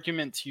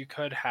arguments you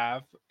could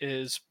have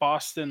is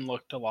Boston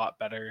looked a lot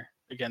better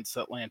against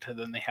Atlanta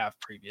than they have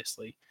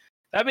previously.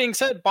 That being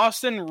said,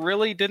 Boston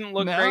really didn't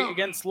look great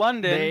against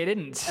London. They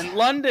didn't. And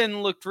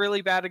London looked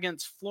really bad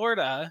against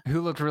Florida.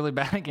 Who looked really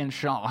bad against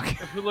Shock.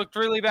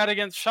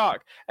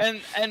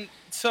 And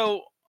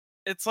so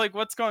it's like,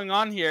 what's going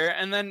on here?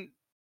 And then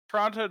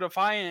Toronto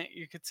Defiant,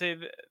 you could say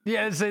that.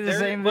 Yeah, say the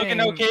same thing.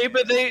 Looking okay,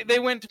 but they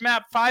went to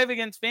map 5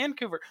 against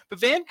Vancouver.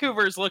 But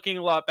Vancouver's looking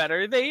a lot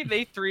better. They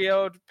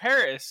 3-0'd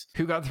Paris.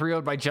 Who got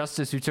 3-0'd by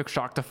Justice, who took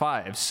Shock to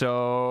 5.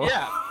 So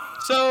yeah.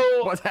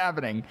 So what's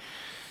happening?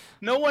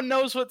 No one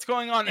knows what's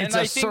going on. It's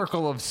a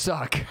circle of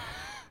suck.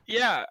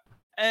 Yeah.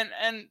 And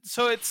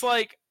so it's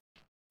like,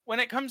 when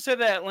it comes to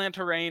the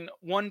Atlanta Reign,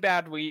 one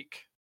bad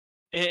week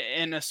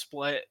in a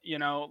split,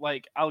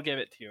 like, I'll give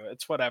it to you.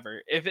 It's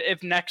whatever.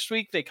 If next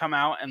week they come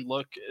out and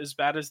look as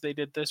bad as they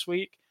did this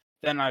week,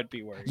 then I'd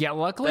be worried. Yeah,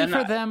 luckily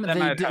for them,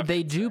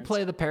 they do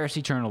play the Paris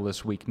Eternal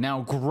this week. Now,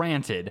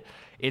 granted,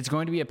 it's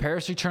going to be a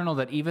Paris Eternal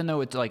that, even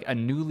though it's like a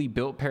newly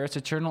built Paris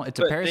Eternal,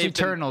 it's a Paris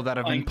Eternal that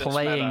have been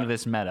playing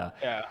this meta.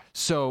 Yeah.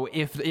 So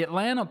if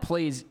Atlanta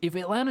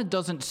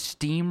doesn't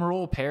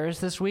steamroll Paris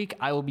this week,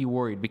 I will be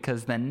worried,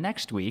 because then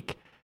next week,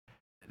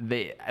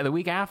 the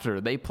week after,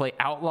 they play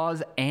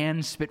Outlaws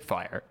and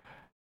Spitfire.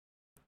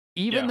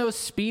 Even though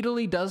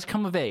Speedily does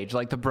come of age,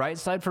 like the bright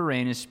side for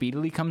Reign is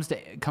Speedily comes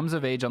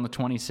of age on the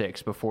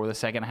 26th before the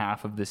second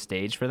half of this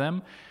stage for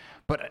them.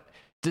 But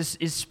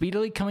is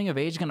Speedily coming of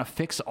age going to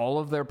fix all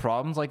of their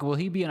problems? Like, will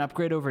he be an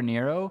upgrade over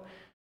Nero?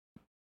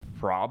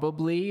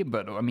 Probably,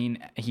 but I mean,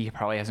 he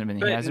probably hasn't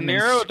been.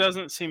 Nero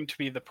doesn't seem to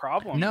be the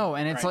problem. No,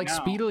 and it's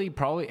Speedily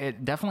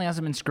it definitely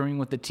hasn't been screwing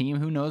with the team.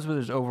 Who knows where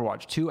there's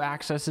Overwatch 2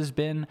 access has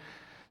been.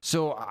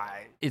 So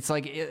it's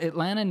like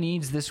Atlanta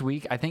needs this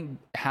week. I think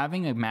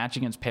having a match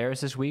against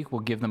Paris this week will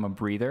give them a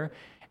breather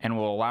and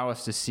will allow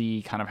us to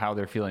see kind of how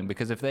they're feeling.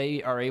 Because if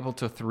they are able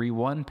to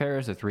 3-1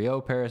 Paris or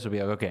 3-0 Paris, it'll be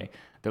like, okay,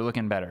 they're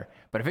looking better.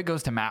 But if it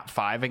goes to map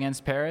 5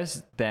 against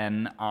Paris,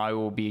 then I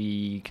will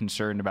be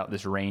concerned about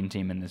this Reign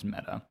team in this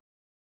meta.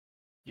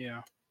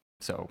 Yeah.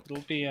 So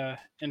it'll be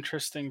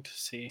interesting to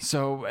see.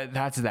 So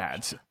that's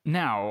that.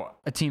 Now,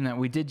 a team that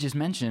we did just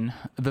mention,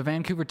 the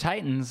Vancouver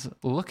Titans,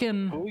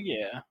 looking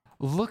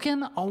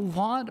a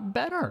lot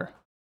better.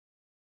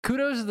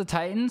 kudos to the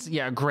Titans.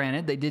 Yeah,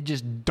 granted, they did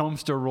just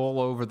dumpster roll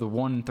over the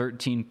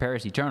 1-13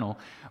 Paris Eternal.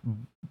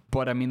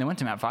 But, I mean, they went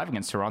to map 5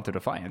 against Toronto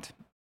Defiant.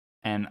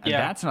 And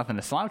that's nothing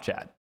to slouch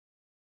at.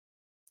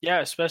 Yeah,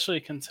 especially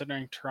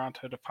considering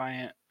Toronto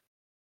Defiant,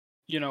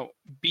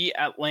 beat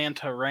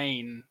Atlanta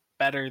Reign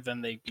better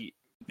than they beat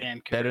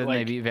Vancouver. Better than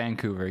they beat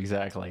Vancouver,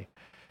 exactly.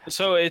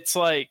 So it's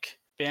like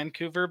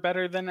Vancouver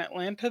better than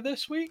Atlanta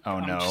this week? Oh,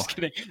 no. I'm just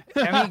kidding.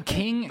 I mean,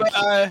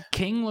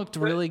 King looked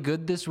really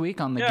good this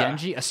week on the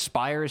Genji.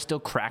 Aspire is still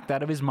cracked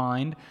out of his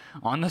mind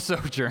on the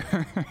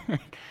Sojourner.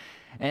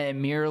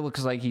 And Mir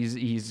looks like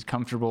he's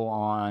comfortable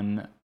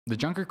on the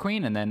Junker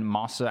Queen, and then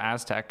Masa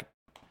Aztec.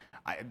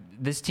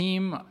 This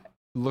team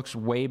looks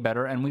way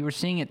better, and we were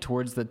seeing it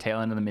towards the tail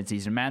end of the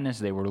midseason madness.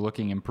 They were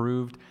looking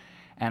improved,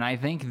 and I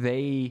think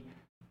they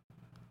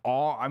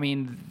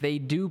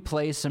do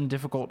play some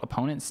difficult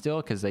opponents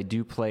still, because they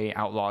do play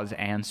Outlaws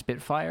and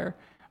Spitfire,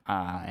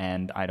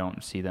 and I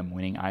don't see them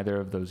winning either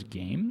of those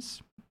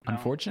games,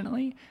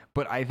 unfortunately.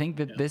 But I think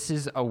that this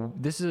is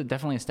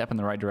definitely a step in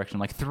the right direction.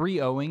 Like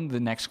 3-0ing the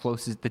next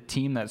closest, the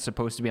team that's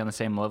supposed to be on the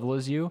same level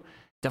as you,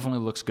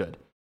 definitely looks good.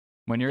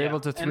 When you're able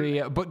to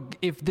 3-0, but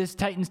if this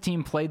Titans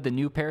team played the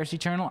new Paris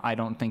Eternal, I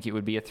don't think it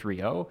would be a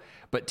 3-0.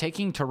 But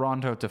taking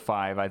Toronto to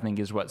 5, I think,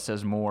 is what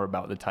says more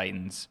about the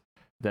Titans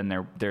than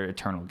their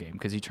Eternal game,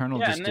 because Eternal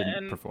just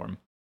didn't perform.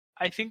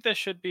 I think this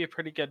should be a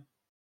pretty good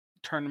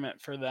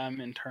tournament for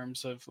them in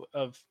terms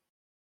of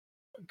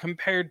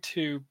compared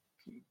to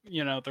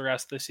the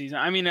rest of the season.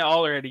 I mean, it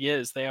already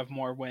is. They have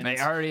more wins. They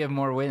already have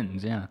more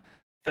wins, yeah.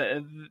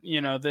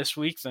 This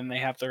week than they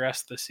have the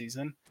rest of the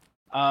season.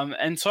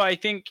 And so I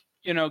think,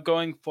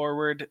 going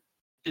forward,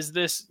 is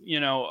this,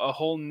 a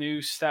whole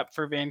new step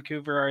for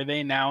Vancouver? Are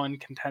they now in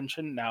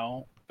contention?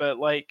 No. But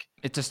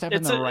it's a step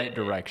in the right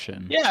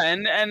direction. Yeah,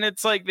 and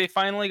it's like they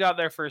finally got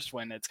their first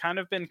win. It's kind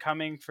of been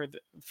coming for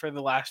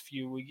the last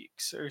few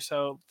weeks or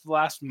so. The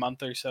last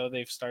month or so,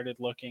 they've started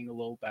looking a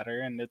little better,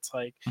 and it's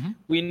like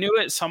we knew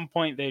at some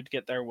point they'd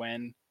get their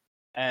win,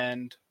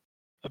 and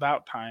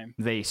about time.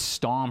 They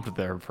stomped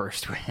their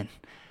first win.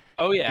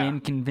 Oh, yeah. In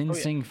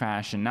convincing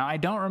fashion. Now, I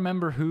don't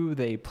remember who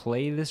they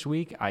play this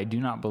week. I do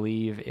not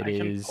believe it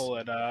is. Pull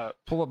it up.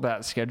 Pull up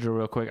that schedule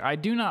real quick. I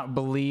do not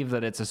believe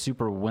that it's a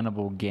super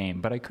winnable game,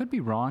 but I could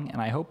be wrong,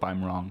 and I hope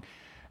I'm wrong.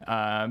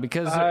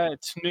 Because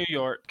it's New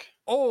York.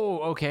 Oh,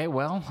 okay.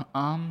 Well,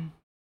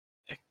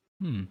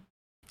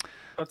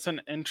 That's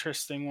an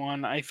interesting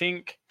one. I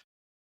think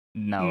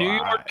New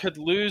York could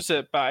lose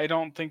it, but I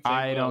don't think they will.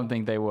 I don't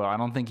think they will. I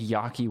don't think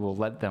Yaki will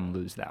let them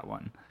lose that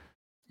one.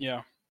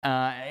 Yeah.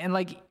 And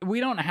we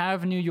don't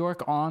have New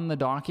York on the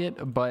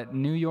docket, but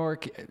New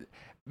York,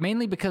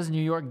 mainly because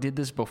New York did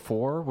this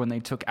before when they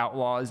took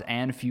Outlaws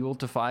and Fuel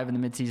to 5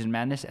 in the midseason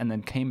madness, and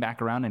then came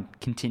back around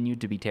and continued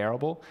to be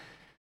terrible.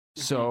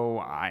 So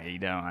I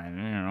don't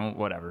know,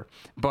 whatever.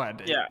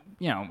 But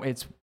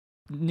it's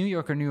New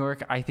York or New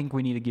York. I think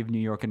we need to give New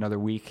York another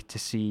week to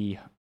see,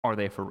 are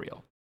they for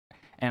real?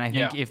 And I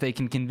think if they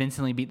can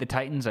convincingly beat the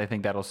Titans, I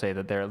think that'll say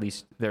that they're at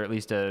least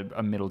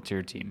a middle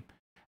tier team,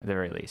 at the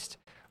very least.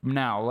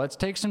 Now, let's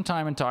take some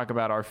time and talk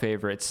about our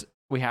favorites.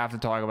 We have to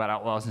talk about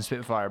Outlaws and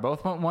Spitfire.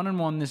 Both went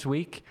 1-1 this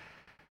week.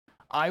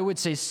 I would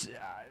say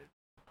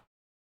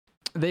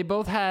they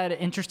both had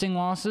interesting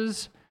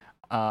losses.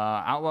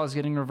 Outlaws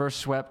getting reverse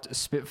swept.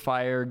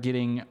 Spitfire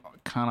getting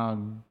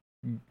kind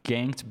of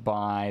ganked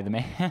by the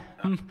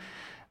Mayhem.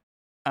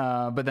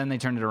 But then they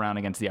turned it around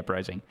against the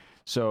Uprising.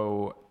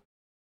 So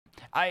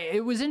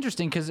it was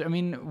interesting because, I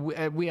mean,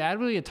 we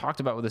really had talked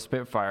about with the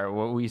Spitfire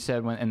what we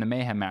said in the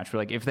Mayhem match. We're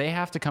like, if they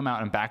have to come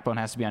out and Backbone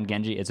has to be on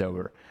Genji, it's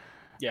over.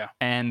 Yeah.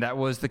 And that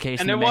was the case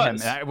in the Mayhem.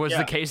 That was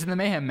the case in the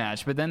Mayhem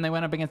match. But then they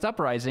went up against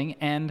Uprising,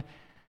 and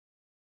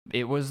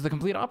it was the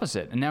complete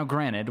opposite. And now,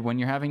 granted, when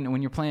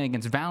you're playing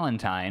against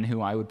Valentine,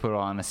 who I would put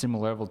on a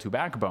similar level to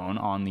Backbone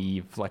on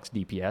the Flex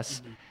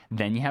DPS,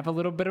 then you have a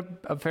little bit of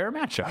a fair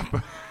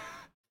matchup.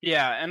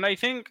 Yeah, and I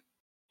think,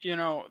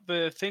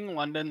 the thing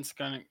London's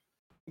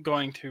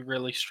going to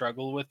really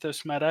struggle with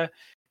this meta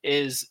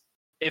is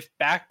if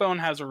Backbone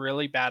has a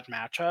really bad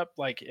matchup,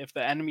 like if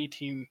the enemy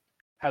team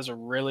has a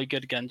really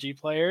good Genji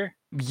player,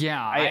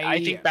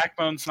 I think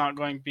Backbone's not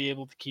going to be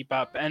able to keep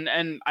up.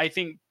 And I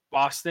think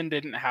Boston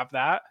didn't have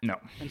that. No.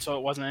 And so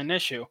it wasn't an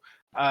issue.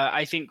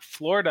 I think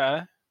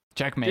Florida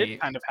did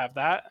kind of have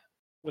that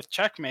with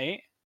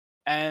Checkmate,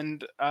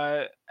 and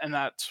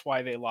that's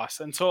why they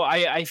lost. And so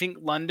I think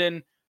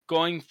London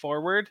going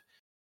forward,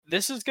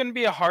 this is going to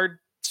be a hard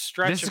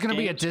stretch. This is going to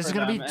be a test.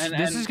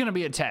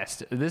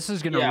 This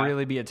is going to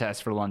really be a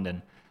test for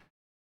London.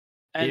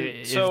 And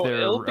if so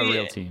they're a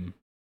real team.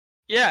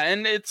 Yeah,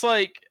 and it's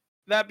like,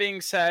 that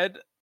being said,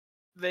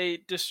 they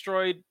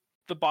destroyed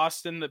the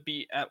Boston that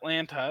beat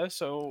Atlanta.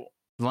 So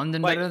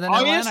London better than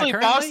Atlanta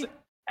currently?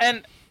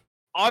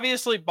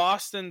 Obviously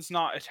Boston's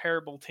not a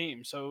terrible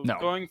team. So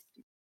going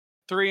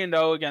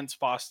 3-0 against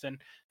Boston,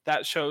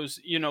 that shows,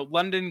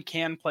 London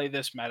can play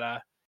this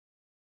meta,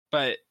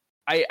 but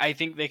I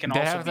think they can they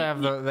have to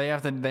have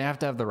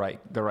the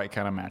right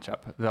kind of matchup.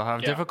 They'll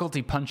have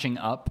difficulty punching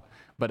up,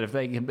 But if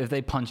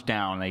they punch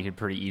down, they could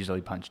pretty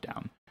easily punch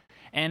down.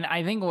 And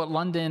I think what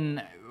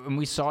London, and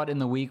we saw it in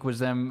the week, was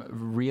them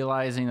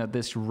realizing that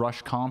this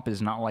rush comp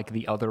is not like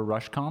the other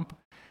rush comp.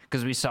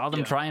 Because we saw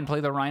them try and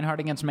play the Reinhardt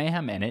against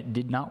Mayhem, and it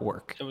did not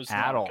work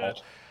at all.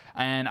 Good.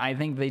 And I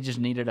think they just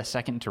needed a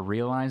second to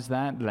realize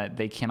that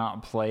they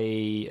cannot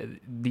play.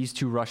 These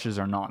two rushes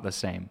are not the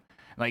same.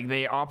 Like,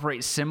 they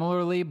operate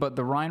similarly, but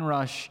the Rein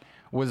rush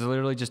was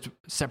literally just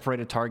separate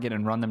a target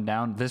and run them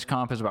down. This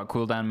comp is about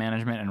cooldown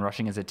management and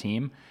rushing as a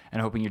team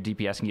and hoping your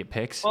DPS can get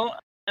picks. Well,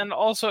 and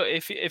also,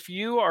 if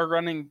you are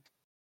running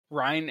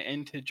Rein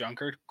into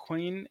Junker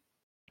Queen,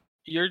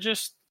 you're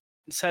just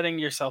setting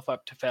yourself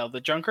up to fail. The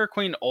Junker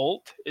Queen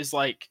ult is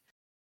like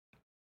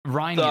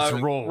Rein gets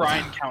rolled.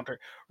 Rein counter.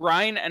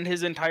 Rein and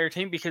his entire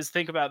team, because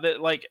think about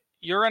that, like,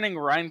 you're running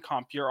Rein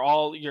comp,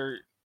 you're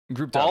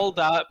grouped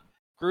up,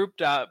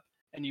 grouped up,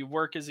 and you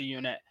work as a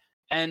unit.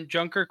 And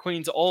Junker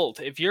Queen's ult,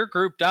 if you're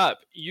grouped up,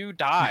 you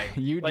die.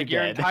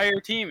 Your entire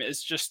team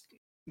is just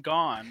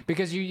gone.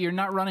 Because you're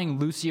not running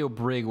Lucio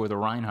Brig with a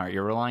Reinhardt.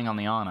 You're relying on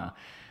the Ana.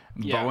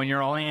 Yeah. But when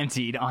you're all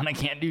antied, Ana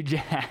can't do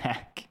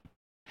jack.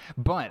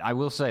 But I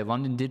will say,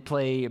 London did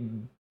play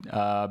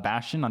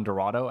Bastion on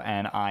Dorado,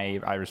 and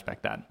I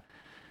respect that.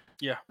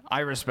 Yeah. I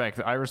respect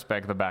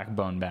the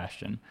backbone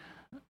Bastion.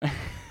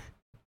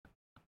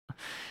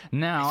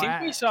 Now, I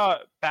think we saw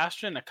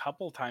Bastion a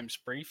couple times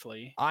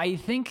briefly. I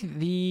think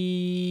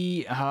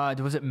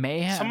was it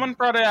Mayhem? Someone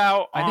brought it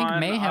out. I think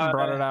Mayhem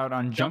brought it out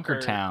on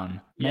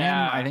Junkertown.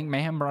 Yeah, I think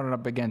Mayhem brought it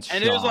up against.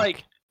 And Shock.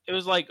 it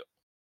was like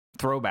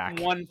throwback.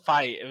 One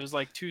fight. It was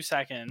like 2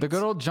 seconds. The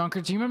good old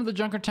Junker. Do you remember the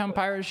Junkertown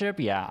pirate ship?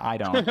 Yeah, I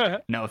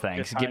don't. No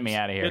thanks. Get me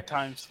out of here. Good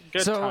times.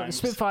 Good so times.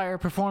 Spitfire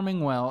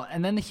performing well,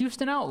 and then the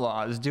Houston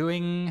Outlaws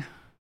doing.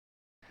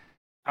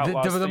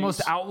 The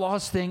most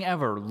outlaws thing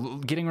ever,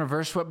 getting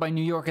reverse swept by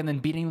New York and then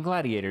beating the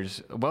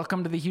Gladiators.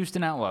 Welcome to the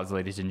Houston Outlaws,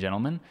 ladies and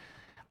gentlemen.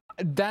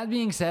 That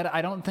being said,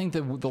 I don't think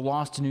that the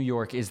loss to New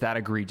York is that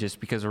egregious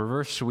because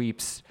reverse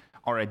sweeps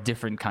are a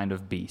different kind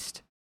of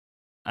beast.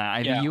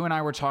 You and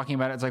I were talking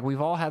about it. It's like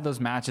we've all had those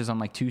matches on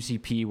like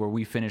 2CP where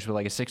we finish with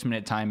like a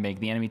 6-minute time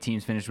make. The enemy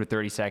team's finished with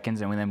 30 seconds,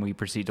 and then we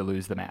proceed to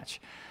lose the match.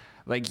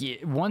 Like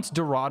once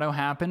Dorado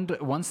happened,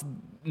 once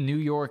New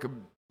York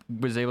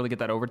was able to get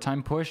that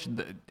overtime push,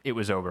 it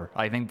was over.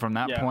 I think from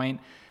that point,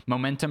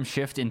 momentum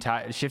shifted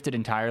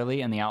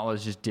entirely, and the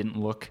Outlaws just didn't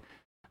look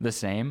the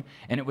same.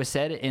 And it was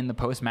said in the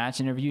post-match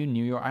interview,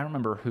 New York, I don't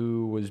remember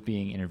who was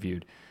being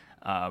interviewed,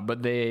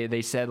 but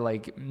they said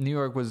like New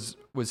York was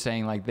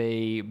saying like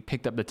they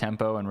picked up the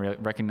tempo and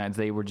recognized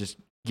they were just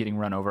getting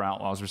run over.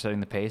 Outlaws were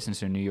setting the pace, and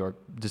so New York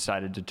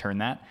decided to turn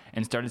that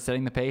and started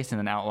setting the pace, and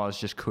then Outlaws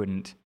just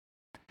couldn't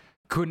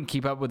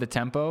keep up with the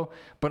tempo.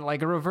 But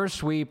like a reverse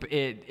sweep,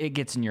 it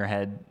gets in your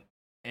head,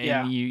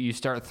 and you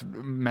start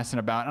messing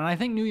about. And I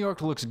think New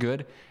York looks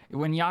good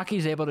when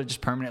Yaki's able to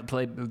just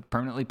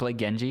permanently play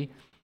Genji,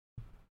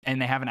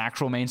 and they have an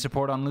actual main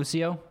support on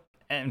Lucio,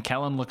 and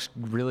Kellen looks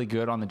really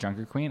good on the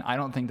Junker Queen. I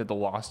don't think that the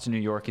loss to New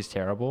York is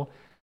terrible.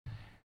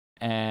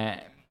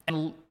 And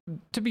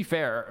to be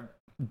fair,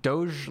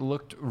 Doge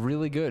looked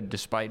really good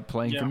despite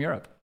playing from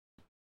Europe.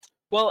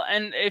 Well,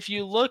 and if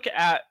you look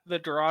at the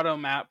Dorado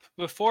map,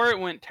 before it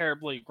went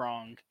terribly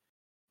wrong,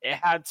 it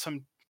had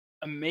some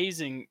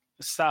amazing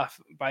stuff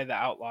by the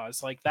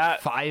Outlaws. Like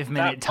that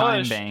 5-minute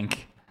time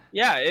bank.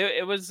 Yeah,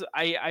 it was,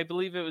 I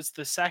believe it was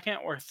the second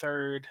or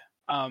third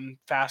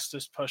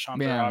fastest push on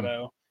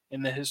Dorado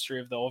in the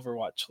history of the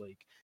Overwatch League.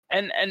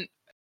 And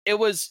it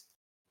was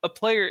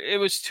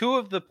two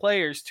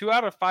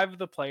out of 5 of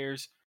the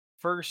players'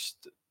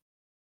 first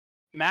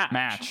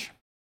match.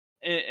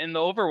 In the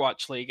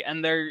Overwatch League,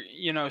 and they're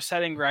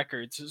setting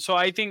records. So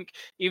I think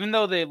even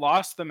though they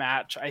lost the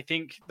match, I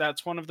think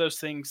that's one of those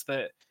things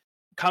that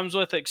comes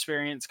with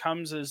experience,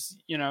 comes as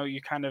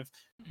you kind of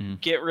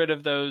get rid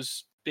of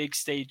those big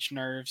stage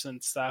nerves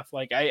and stuff.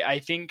 Like I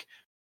think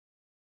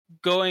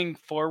going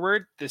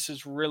forward, this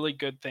is really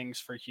good things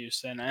for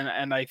Houston,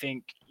 and I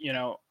think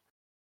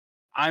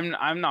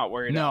I'm not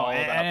worried at all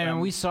about them.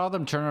 And we saw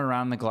them turn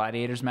around the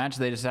Gladiators match.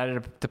 They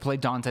decided to play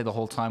Dante the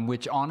whole time,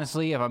 which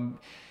honestly, if I'm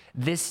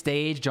this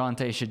stage,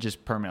 Dante should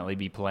just permanently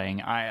be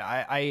playing.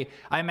 I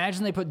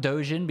imagine they put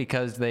Doge in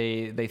because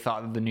they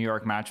thought that the New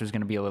York match was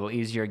going to be a little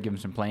easier, give him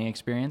some playing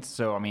experience.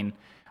 So, I mean,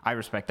 I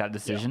respect that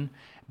decision.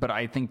 But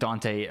I think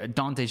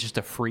Dante's just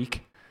a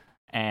freak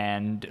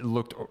and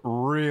looked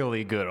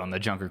really good on the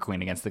Junker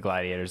Queen against the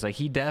Gladiators. Like,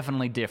 he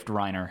definitely diffed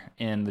Reiner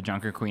in the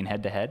Junker Queen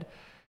head-to-head.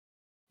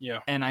 Yeah.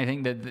 And I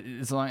think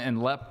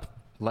that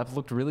Lep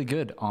looked really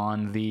good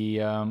on the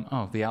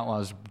the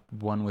Outlaws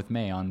won with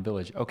May on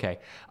Village. Okay.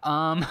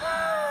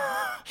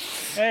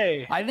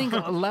 Hey. I think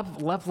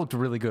Lep looked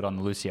really good on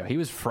the Lucio. He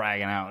was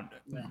fragging out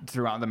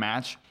throughout the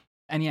match.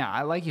 And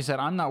like you said,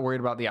 I'm not worried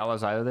about the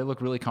Outlaws either. They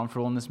look really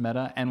comfortable in this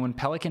meta. And when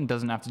Pelican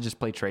doesn't have to just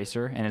play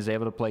Tracer and is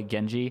able to play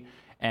Genji,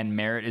 and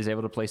Merit is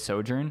able to play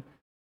Sojourn,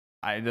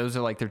 those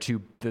are like the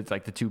dream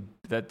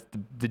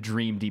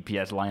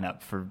DPS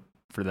lineup for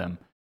them.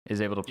 Is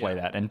able to play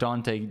that. And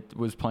Dante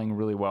was playing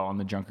really well on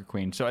the Junker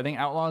Queen. So I think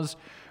Outlaws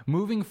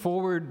moving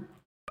forward,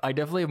 I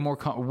definitely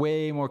have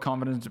way more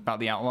confidence about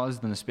the Outlaws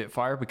than the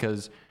Spitfire,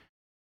 because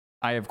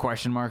I have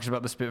question marks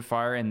about the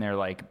Spitfire and their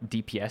like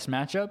DPS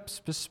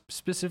matchups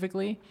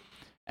specifically.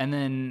 And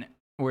then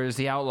whereas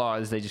the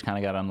Outlaws, they just kind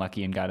of got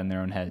unlucky and got in their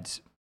own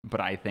heads. But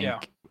I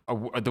think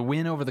the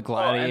win over the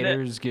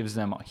Gladiators gives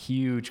them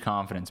huge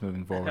confidence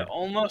moving forward. It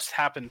almost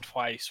happened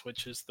twice,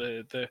 which is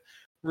the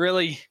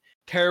really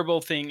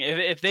terrible thing.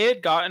 If they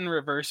had gotten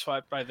reverse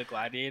swept by the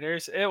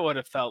Gladiators, it would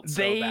have felt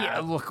so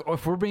bad. Look,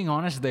 if we're being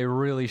honest, they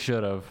really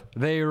should have.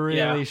 They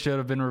really should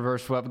have been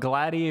reverse swept.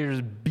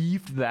 Gladiators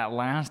beefed that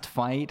last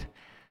fight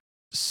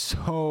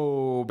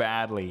so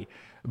badly.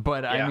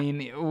 But I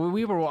mean,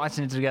 we were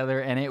watching it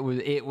together, and it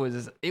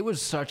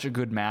was such a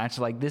good match.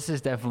 Like, this is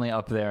definitely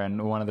up there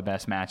and one of the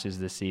best matches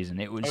this season.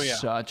 It was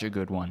such a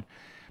good one.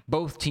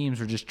 Both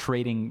teams were just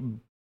trading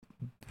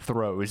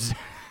throws.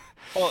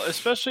 Well,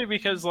 especially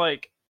because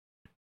like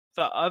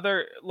the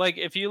other, like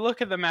if you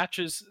look at the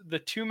matches, the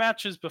 2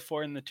 matches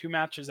before and the 2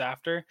 matches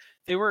after,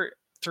 they were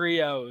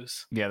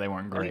 3-0s. Yeah, they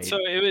weren't great. And so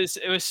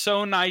it was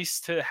so nice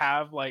to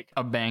have like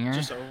a banger,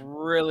 just a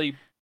really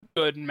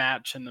good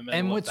match in the middle.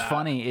 And what's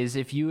funny is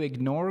if you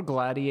ignore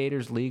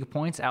Gladiators league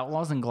points,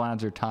 Outlaws and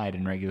Glads are tied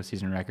in regular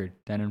season record,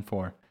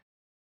 10-4.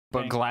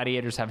 But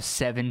Gladiators have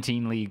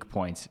 17 league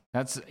points.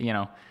 That's,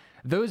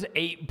 those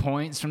 8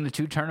 points from the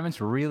 2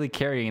 tournaments really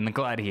carrying the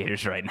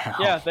Gladiators right now.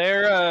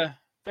 Yeah,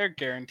 they're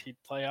guaranteed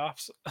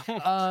playoffs.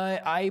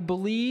 I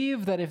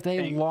believe that if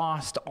they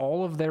lost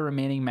all of their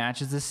remaining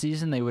matches this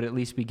season, they would at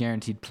least be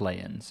guaranteed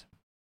play-ins.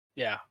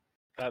 Yeah,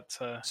 that's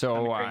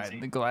so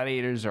the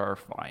Gladiators are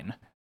fine.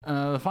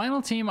 The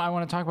final team I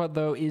want to talk about,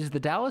 though, is the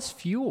Dallas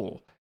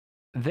Fuel.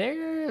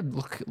 They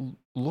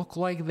look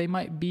like they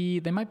might be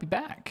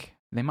back.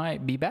 They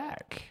might be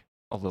back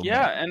a little bit.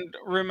 Yeah, and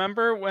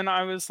remember when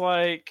I was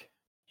like,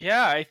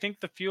 yeah, I think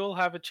the Fuel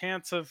have a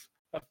chance of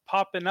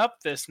popping up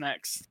this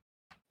next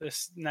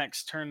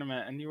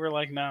tournament, and you were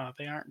like, no,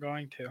 they aren't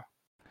going to.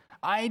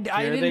 I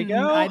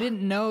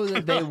didn't know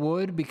that they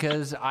would,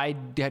 because I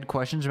had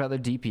questions about their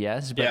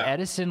DPS, but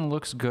Edison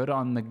looks good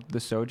on the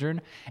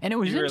Sojourn. And it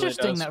was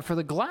interesting that for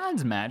the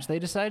Glads match, they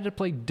decided to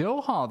play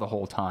Doha the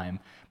whole time.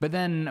 But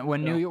then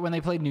when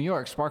they played New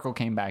York, Sparkle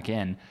came back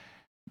in.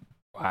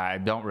 I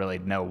don't really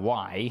know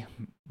why,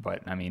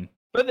 but I mean...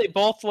 But they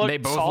both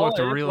looked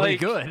really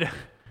good.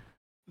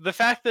 The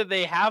fact that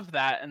they have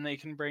that and they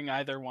can bring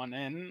either one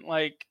in,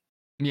 like...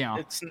 Yeah,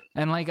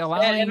 and like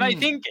allowing... And I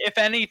think, if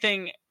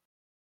anything...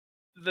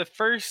 the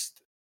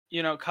first,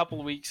 couple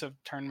of weeks of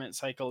tournament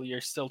cycle, you're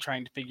still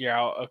trying to figure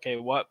out, okay,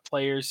 what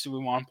players do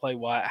we want to play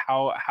what?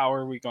 How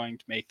are we going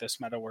to make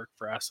this meta work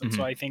for us? And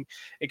so I think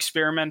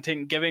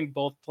experimenting, giving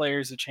both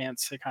players a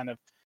chance to kind of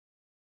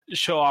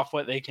show off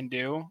what they can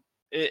do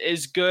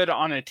is good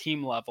on a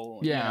team level.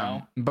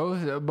 Yeah,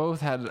 both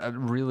had a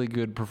really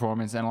good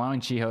performance, and allowing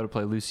Chiho to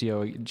play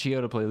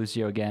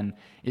Lucio again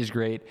is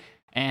great.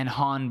 And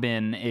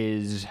Hanbin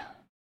is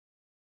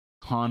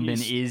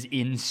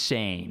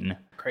insane.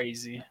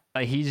 Crazy.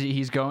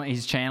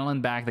 He's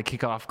channeling back the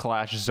kickoff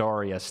clash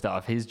Zarya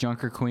stuff. His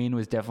Junker Queen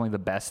was definitely the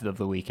best of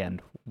the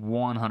weekend.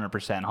 100%.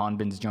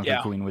 Hanbin's Junker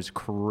Queen was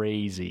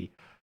crazy.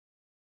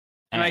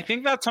 And I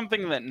think that's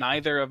something that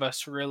neither of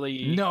us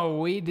really... No,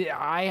 we did.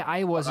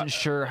 I wasn't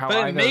sure how.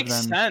 But it makes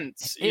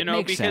sense,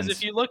 because sense.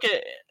 If you look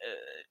at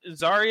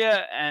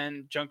Zarya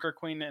and Junker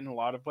Queen, in a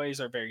lot of ways,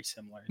 are very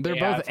similar. They're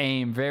both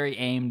very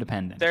aim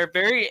dependent. They're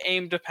very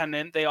aim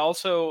dependent. They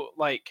also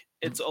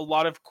it's a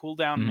lot of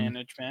cooldown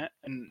management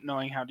and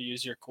knowing how to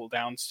use your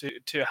cooldowns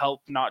to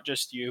help not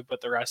just you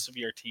but the rest of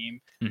your team,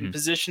 and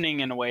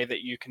positioning in a way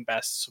that you can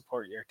best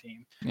support your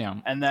team. Yeah,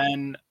 and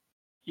then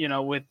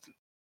with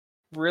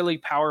really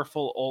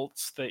powerful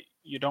ults that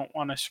you don't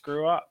want to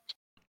screw up.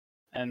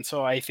 And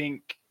so I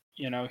think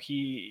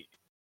he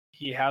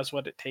has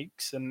what it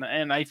takes, and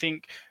I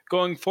think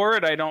going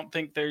forward, I don't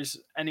think there's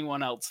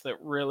anyone else that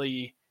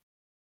really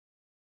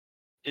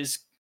is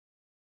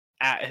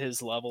at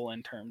his level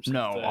in terms of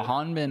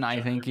Hanbin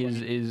I think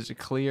is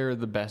clear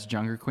the best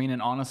Junker Queen,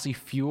 and honestly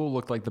Fuel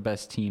looked like the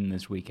best team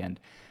this weekend,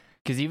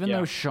 because even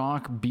though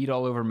Shock beat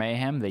all over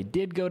Mayhem, they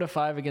did go to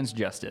 5 against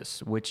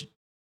Justice, which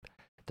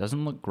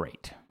doesn't look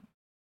great.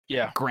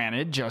 Yeah,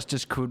 granted,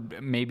 Justice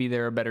maybe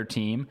they're a better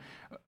team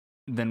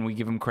than we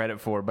give them credit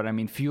for, but I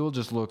mean Fuel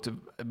just looked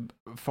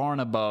far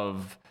and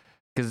above,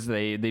 because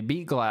they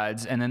beat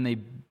Glads and then they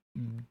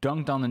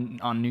dunked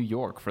on New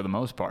York for the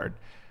most part.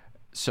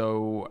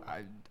 So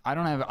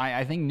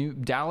I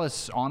think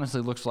Dallas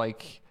honestly looks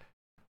like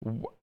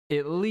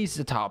at least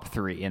a top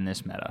 3 in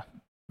this meta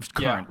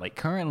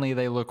currently.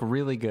 They look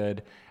really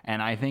good,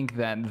 and I think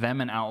that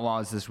them and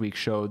Outlaws this week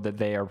showed that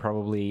they are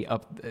probably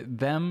up.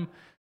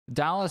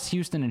 Dallas,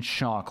 Houston, and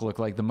Shock look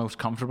like the most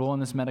comfortable in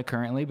this meta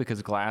currently,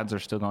 because Glads are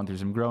still going through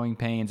some growing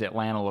pains.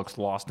 Atlanta looks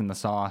lost in the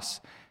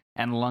sauce,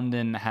 and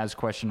London has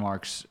question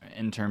marks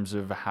in terms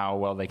of how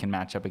well they can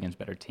match up against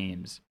better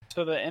teams.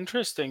 So the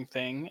interesting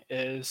thing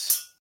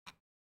is,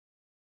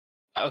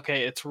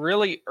 okay, it's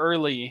really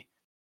early,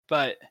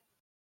 but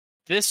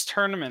this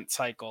tournament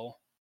cycle,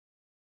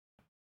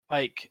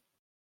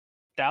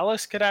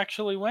 Dallas could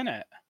actually win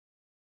it.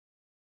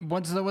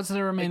 What's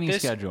the remaining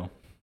schedule?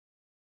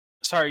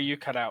 Sorry, you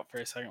cut out for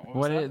a second. What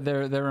was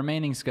that? Their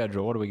remaining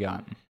schedule? What do we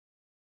got?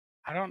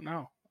 I don't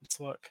know. Let's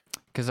look.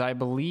 Because I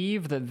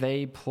believe that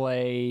they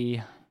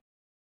play.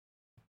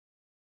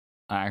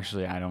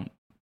 Actually, I don't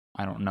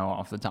know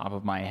off the top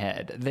of my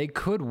head. They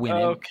could win.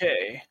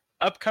 Okay.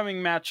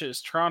 Upcoming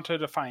matches: Toronto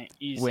Defiant,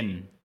 easy.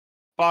 Win.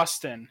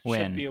 Boston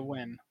win. Should be a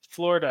win.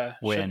 Florida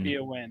should be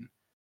a win.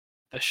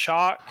 The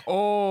Shock.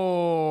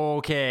 Oh,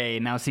 okay.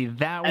 Now see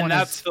that one. And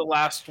that's the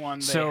last one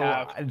they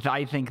have.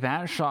 I think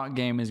that Shock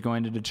game is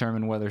going to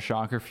determine whether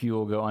Shock or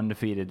Fuel go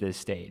undefeated this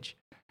stage.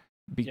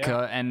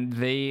 And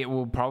they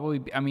will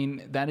probably. I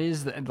mean, that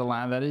is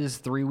that is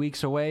 3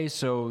 weeks away.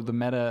 So the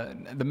meta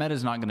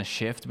is not going to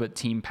shift, but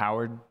team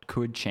powered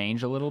could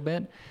change a little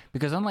bit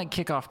because unlike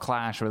Kickoff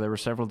Clash, where there were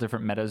several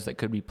different metas that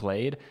could be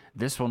played,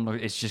 this one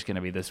it's just going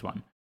to be this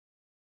one.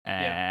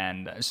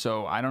 And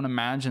so I don't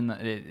imagine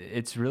that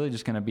it's really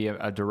just going to be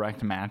a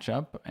direct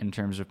matchup in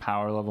terms of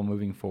power level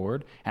moving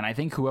forward. And I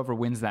think whoever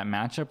wins that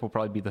matchup will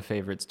probably be the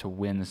favorites to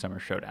win the Summer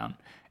Showdown.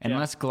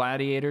 Unless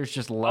Gladiators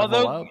just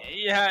level up.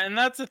 Yeah, and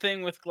that's the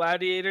thing with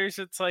Gladiators.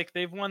 It's like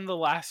they've won the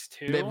last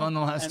two. They've won the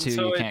last two.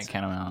 So you can't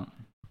count them out.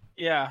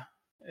 Yeah.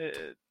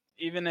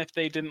 Even if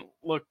they didn't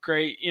look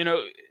great,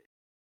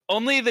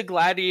 only the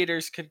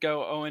Gladiators could go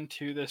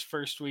 0-2 this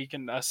first week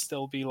and us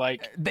still be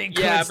like, they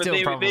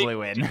could probably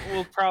win.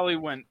 We'll probably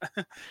win.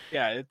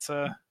 Yeah, it's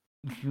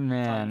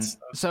man.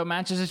 So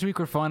matches this week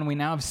were fun. We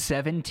now have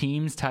 7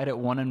 teams tied at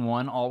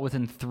 1-1, all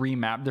within 3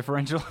 map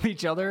differential of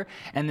each other,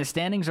 and the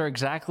standings are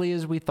exactly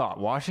as we thought.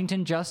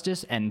 Washington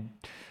Justice and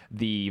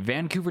the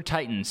Vancouver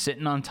Titans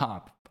sitting on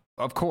top,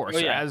 of course,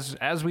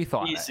 as we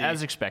thought, easy.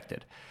 As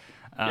expected.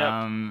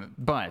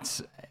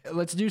 But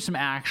let's do some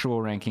actual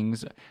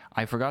rankings.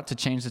 I forgot to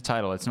change the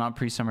title. It's not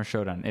pre-Summer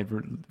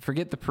Showdown.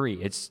 Forget the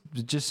pre. It's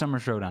just Summer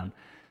Showdown.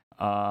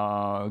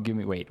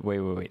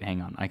 Wait.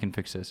 Hang on. I can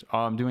fix this.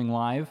 I'm doing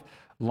live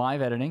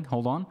editing.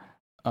 Hold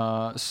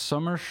on.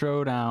 Summer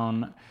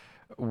Showdown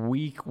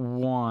week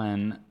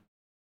 1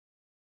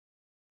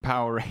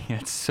 power.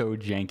 It's so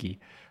janky.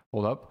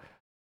 Hold up.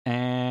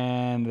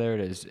 And there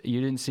it is. You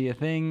didn't see a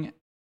thing.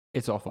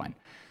 It's all fine.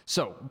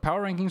 So,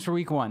 power rankings for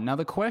week 1. Now,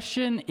 the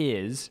question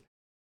is,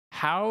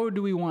 how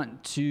do we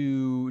want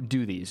to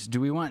do these? Do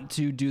we want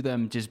to do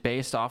them just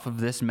based off of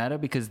this meta?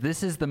 Because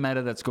this is the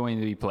meta that's going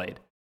to be played.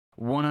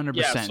 100%.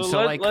 Yeah,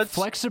 so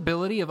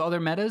flexibility of other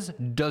metas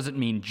doesn't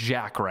mean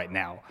jack right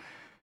now.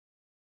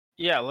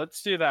 Yeah,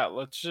 let's do that.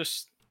 Let's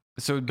just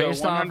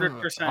based off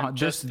 100%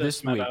 just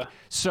this week.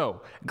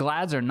 So,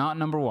 Glads are not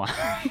number 1.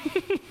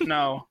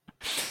 No.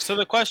 So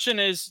the question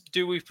is,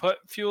 do we put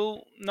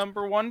Fuel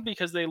number 1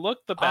 because they look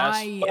the best?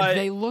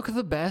 They look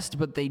the best,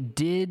 but they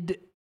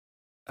did.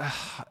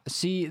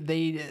 See,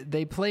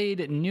 they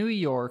played New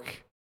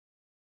York,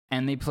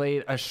 and they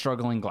played a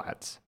struggling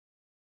Glads.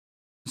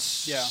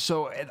 Yeah.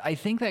 So I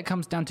think that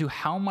comes down to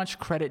how much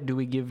credit do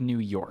we give New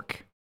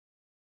York?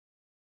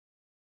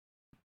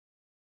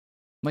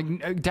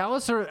 Like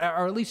Dallas are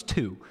at least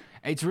 2.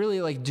 It's really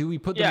like, do we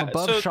put them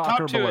above Shock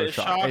or below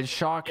Shock? It's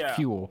Shock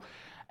Fuel,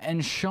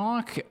 and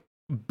Shock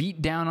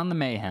beat down on the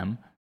Mayhem.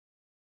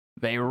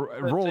 They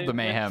rolled the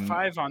Mayhem.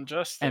 5 on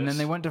Justice. And then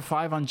they went to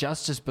 5 on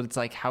Justice, but it's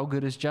like, how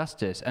good is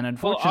Justice? And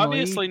unfortunately... Well,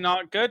 obviously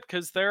not good,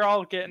 because they're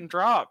all getting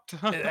dropped.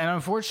 And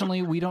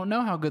unfortunately, we don't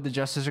know how good the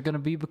Justice are going to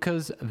be,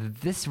 because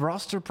this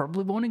roster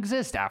probably won't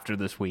exist after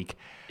this week.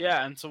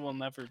 Yeah, and so we'll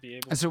never be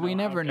able to So we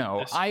never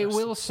know. I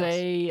will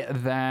say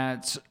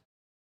that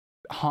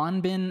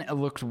Hanbin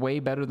looked way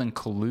better than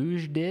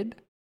Kaluj did.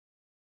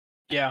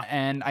 Yeah.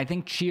 And I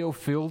think Chio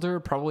Fielder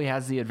probably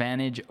has the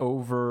advantage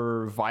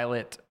over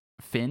Violet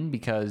Finn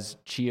because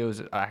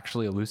Chio's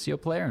actually a Lucio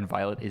player and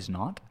Violet is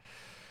not.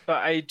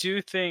 But I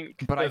do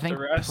think I think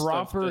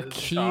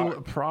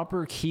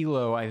proper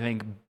Kilo I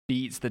think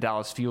beats the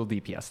Dallas Fuel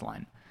DPS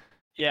line.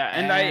 Yeah,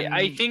 and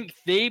I think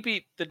they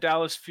beat the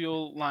Dallas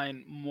Fuel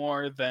line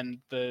more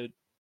than the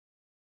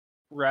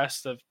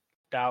rest of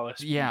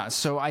Dallas. Yeah,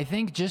 so I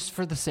think just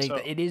for the sake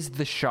that it is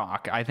the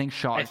Shock, I think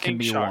Shock can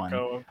be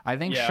 1. I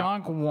think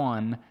Shock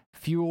 1,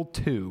 Fuel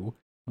 2.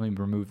 Let me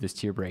remove this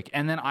tier break.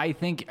 And then I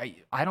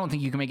don't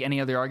think you can make any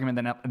other argument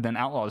than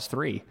Outlaws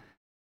 3.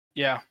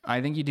 Yeah.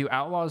 I think you do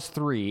Outlaws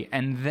 3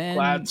 and then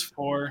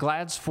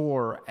Glads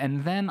 4.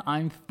 And then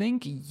I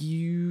think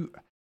who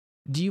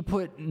do you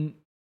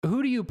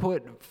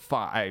put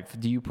 5?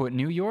 Do you put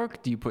New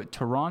York? Do you put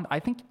Toronto? I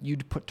think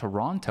you'd put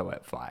Toronto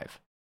at 5.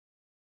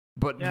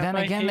 But then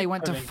again, they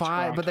went to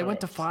 5, but they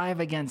went to 5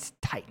 against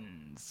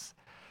Titans.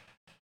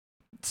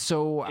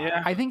 So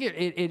I think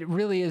it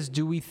really is,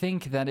 do we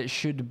think that it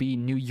should be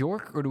New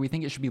York or do we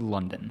think it should be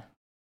London?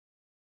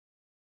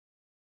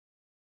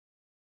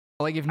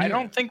 Like if I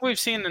don't think we've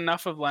seen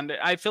enough of London.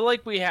 I feel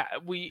like we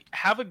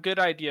have a good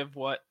idea of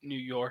what New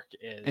York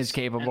is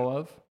capable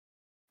of.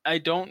 I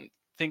don't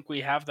think we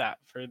have that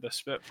for the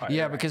Spitfire.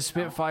 Yeah, because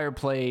Spitfire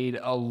played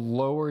a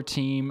lower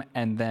team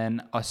and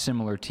then a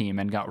similar team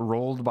and got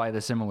rolled by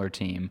the similar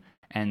team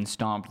and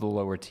stomped the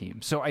lower team.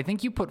 So I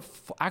think you put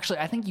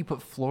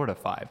Florida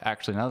 5.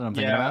 Actually, now that I'm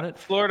thinking about it,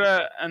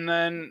 Florida, and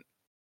then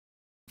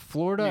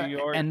Florida, New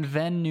York. and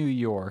then New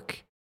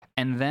York,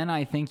 and then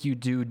I think you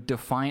do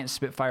Defiant,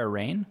 Spitfire,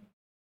 Reign.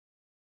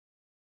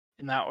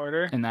 In that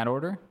order? In that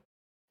order?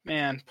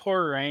 Man,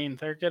 poor Reign.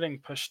 They're getting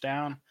pushed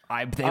down.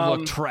 They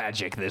look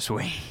tragic this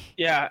week.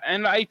 Yeah,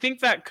 and I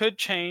think that could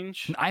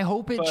change. I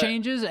hope it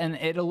changes, and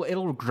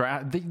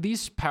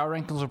these power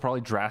rankings will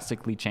probably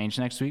drastically change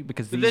next week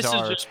because these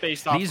are just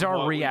based off these of are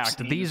what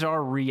React. These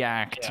are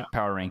React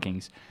power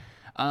rankings.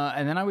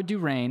 And then I would do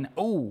Reign.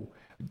 Oh,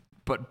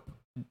 but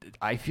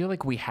I feel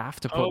like we have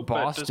to put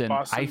Boston.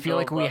 I feel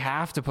like we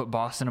have to put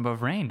Boston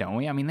above Reign, don't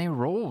we? I mean, they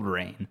rolled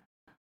Reign.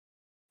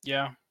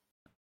 Yeah.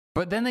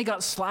 But then they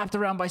got slapped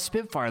around by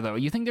Spitfire, though.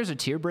 You think there's a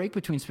tier break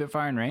between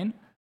Spitfire and Reign?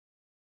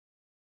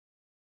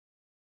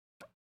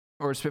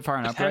 Or Spitfire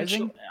and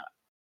Uprising?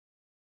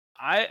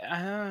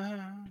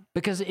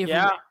 Because if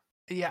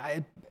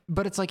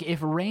but it's like if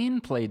Reign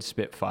played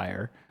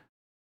Spitfire,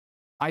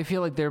 I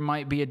feel like there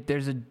might be a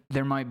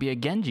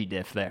Genji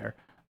diff there.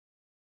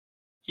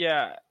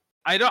 Yeah,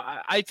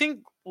 I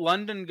think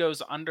London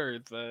goes under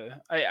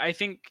the. I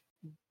think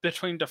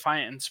between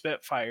Defiant and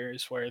Spitfire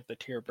is where the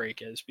tier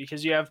break is,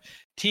 because you have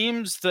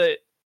teams that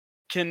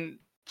can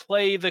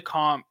play the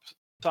comp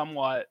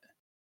somewhat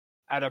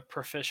at a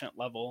proficient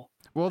level.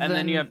 Well, and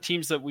then you have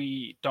teams that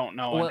we don't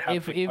know. Well,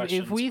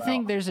 if we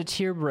think there's a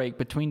tier break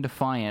between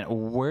Defiant,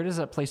 where does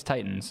that place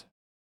Titans?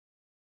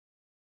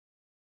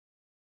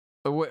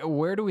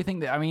 Where do we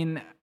think that? I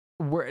mean,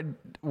 where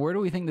do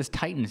we think this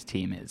Titans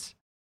team is?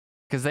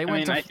 Because they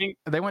went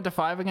to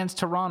 5 against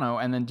Toronto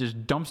and then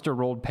just dumpster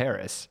rolled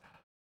Paris.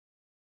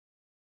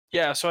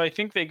 Yeah, so I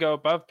think they go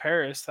above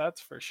Paris. That's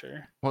for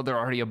sure. Well, they're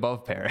already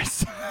above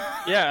Paris.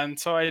 Yeah, and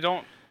so I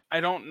don't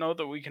know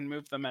that we can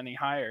move them any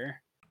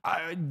higher.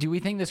 Do we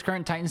think this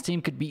current Titans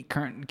team could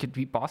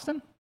beat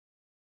Boston?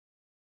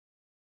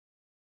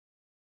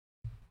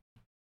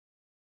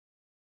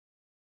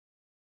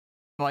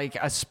 Like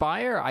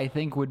Aspire, I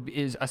think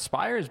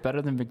Aspire is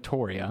better than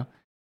Victoria,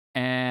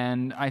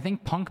 and I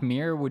think Punk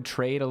Mirror would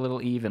trade a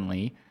little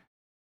evenly.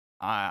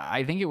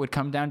 I think it would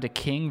come down to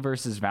King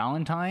versus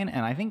Valentine,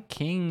 and I think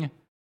King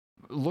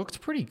looked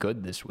pretty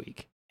good this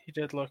week. He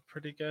did look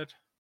pretty good.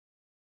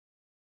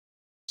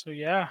 So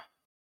yeah.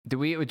 Do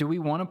we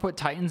want to put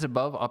Titans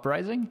above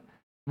Uprising?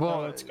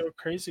 Well, let's go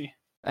crazy.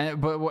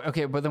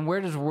 But then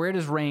where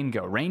does Reign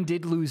go? Reign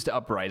did lose to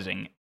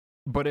Uprising,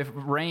 but if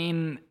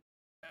Reign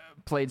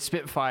played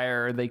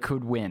Spitfire, they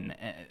could win.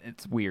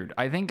 It's weird.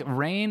 I think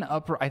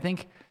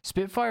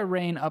Spitfire,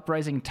 Reign,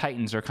 Uprising,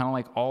 Titans are kind of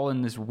like all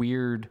in this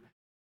weird.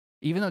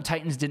 Even though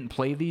Titans didn't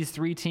play these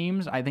 3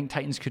 teams, I think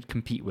Titans could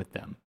compete with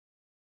them.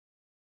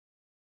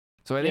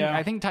 So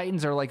I think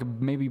Titans are like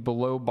maybe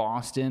below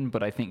Boston,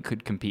 but I think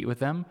could compete with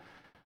them.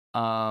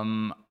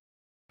 Now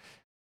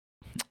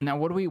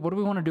what do we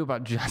want to do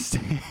about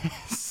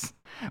Justice?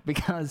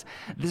 Because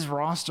this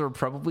roster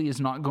probably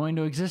is not going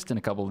to exist in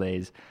a couple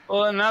days.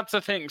 Well, and that's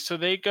the thing. So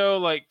they go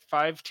like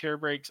 5 tier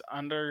breaks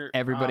under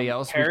everybody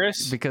else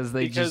Paris because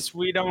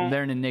we don't.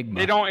 They're an enigma.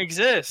 They don't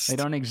exist. They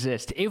don't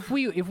exist. If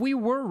we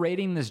were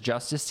rating this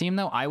Justice team,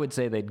 though, I would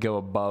say they'd go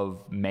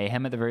above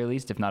Mayhem at the very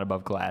least, if not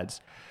above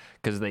Glads,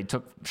 because they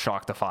took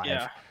Shock to 5.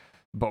 Yeah.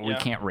 But we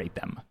can't rate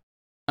them.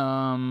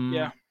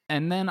 And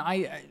then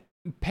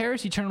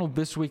Paris Eternal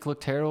this week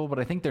looked terrible, but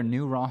I think their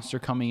new roster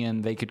coming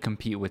in, they could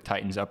compete with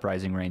Titans,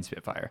 Uprising, Reign,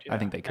 Spitfire. Yeah. I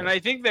think they could. And I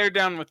think they're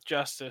down with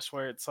Justice,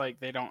 where it's like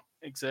they don't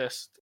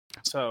exist.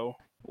 So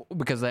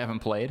because they haven't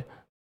played?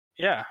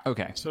 Yeah.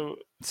 Okay. So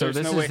this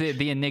is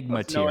the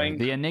Enigma tier.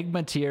 The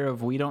Enigma tier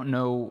of we don't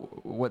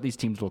know what these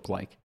teams look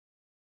like.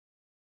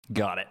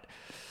 Got it.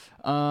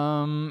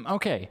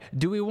 Okay.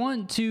 Do we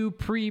want to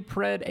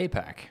pre-pred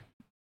APAC?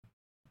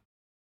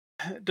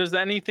 Does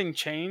anything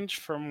change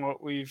from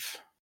what we've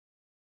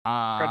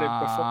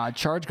before?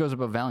 Charge goes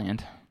above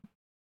Valiant.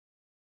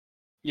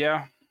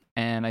 Yeah.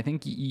 And I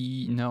think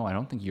no, I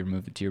don't think you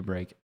remove the tier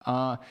break.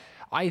 I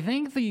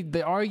think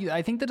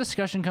the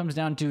discussion comes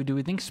down to, do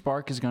we think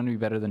Spark is going to be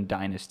better than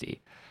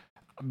Dynasty?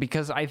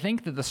 Because I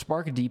think that the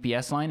Spark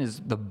DPS line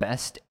is the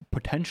best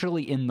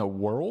potentially in the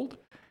world,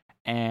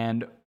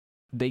 and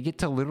they get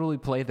to literally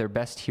play their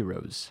best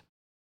heroes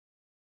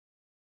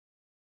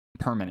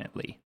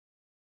permanently.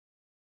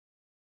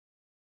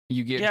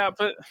 You get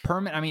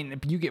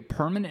you get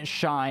permanent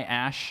Shy,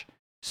 Ashe,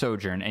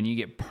 Sojourn, and you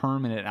get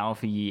permanent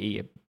Alpha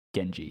Yi,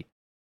 Genji.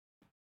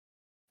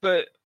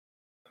 But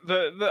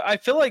I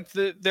feel like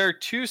there are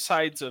 2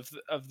 sides of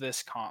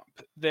this comp.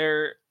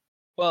 There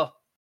are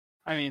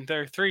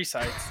 3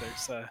 sides.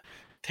 There's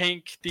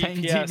tank,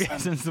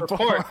 DPS, and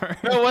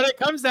support. No, what it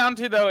comes down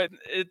to though,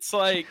 it's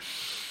like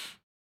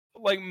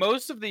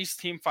most of these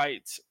team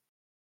fights.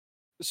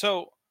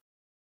 So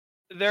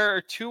there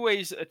are 2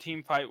 ways a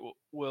team fight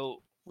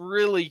will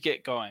really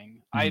get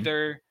going. Mm-hmm.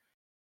 Either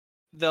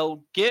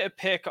they'll get a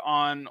pick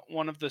on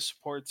one of the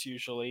supports,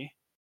 usually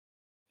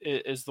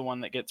is the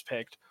one that gets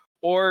picked,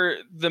 or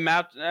the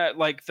map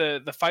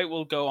the fight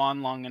will go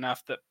on long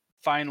enough that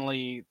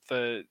finally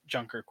the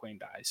Junker Queen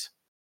dies.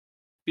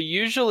 But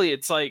usually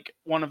it's like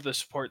one of the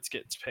supports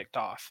gets picked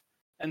off.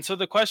 And so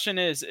the question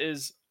is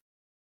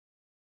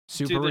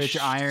Super Rich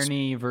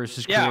Irony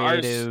versus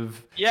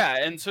Creative.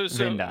 And so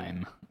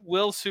Vindime.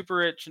 Will Super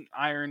Rich and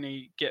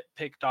Irony get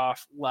picked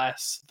off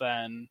less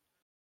than?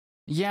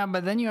 Yeah,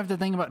 but then you have to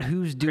think about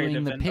who's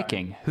doing the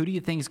picking. Who do you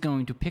think is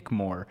going to pick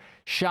more,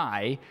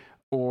 Shy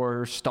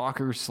or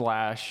Stalker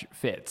 /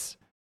 Fitz?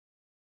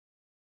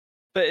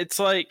 But it's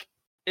like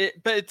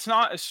but it's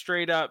not a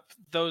straight up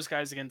those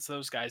guys against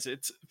those guys.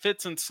 It's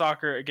Fitz and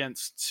Stalker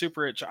against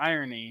Super Rich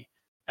Irony,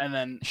 and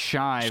then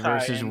Shy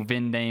versus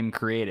Vindame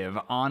Creative.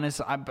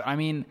 I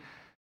mean,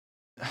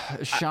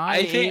 Shy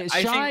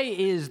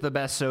is the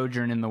best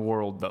Sojourn in the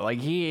world, though. Like,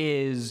 he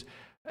is.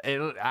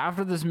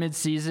 After this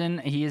midseason,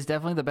 he is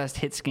definitely the best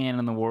hit scan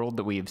in the world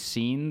that we have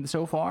seen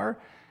so far.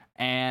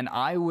 And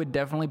I would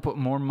definitely put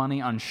more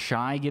money on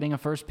Shy getting a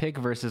first pick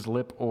versus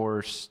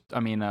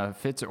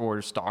Fitz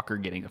or Stalker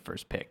getting a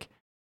first pick.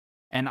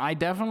 And I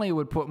definitely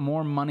would put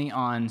more money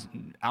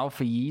on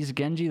Alpha Yi's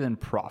Genji than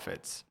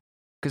Prophet's.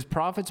 Because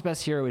Prophet's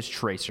best hero is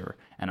Tracer.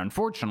 And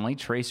unfortunately,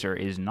 Tracer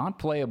is not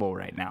playable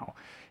right now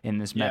in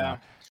this meta. Yeah.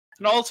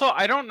 And also,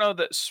 I don't know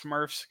that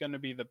Smurf's going to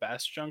be the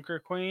best Junker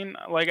Queen.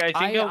 Like, I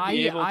think he'll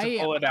be able to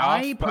pull it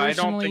off, I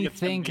don't think it's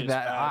going to be as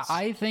fast.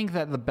 I think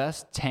that the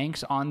best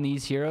tanks on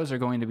these heroes are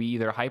going to be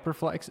either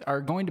Hyperflex,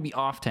 are going to be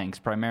off tanks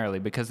primarily,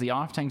 because the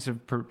off tanks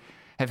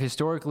have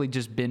historically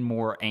just been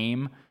more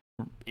aim,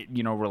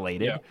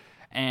 related. Yeah.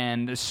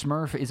 And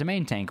Smurf is a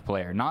main tank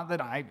player. Not that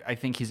I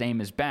think his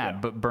aim is bad,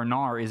 but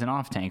Bernard is an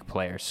off tank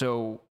player.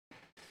 So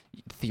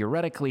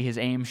theoretically, his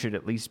aim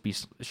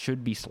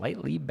should be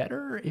slightly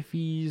better if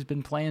he's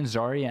been playing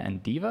Zarya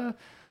and D.Va.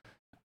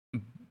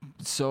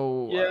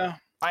 So yeah,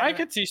 I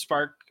could see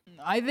Spark.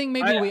 I think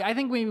maybe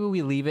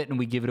we leave it and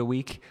we give it a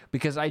week,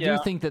 because I do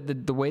think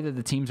that the way that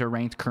the teams are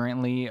ranked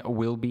currently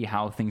will be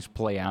how things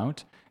play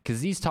out. Because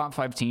these top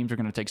 5 teams are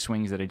going to take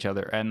swings at each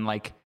other, and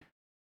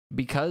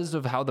because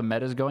of how the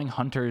meta is going,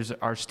 Hunters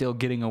are still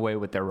getting away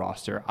with their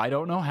roster. I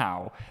don't know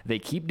how. They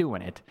keep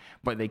doing it,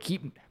 but they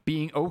keep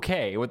being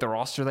okay with the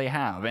roster they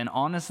have. And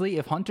honestly,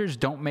 if Hunters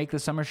don't make the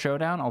Summer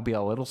Showdown, I'll be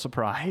a little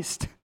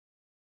surprised.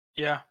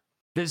 Yeah.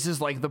 This is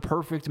like the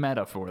perfect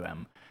meta for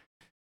them.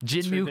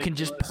 Jinmu can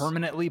just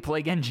permanently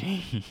play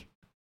Genji.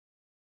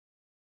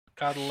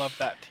 Gotta love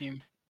that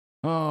team.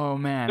 Oh,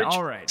 man.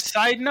 All right.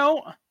 Side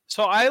note,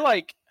 so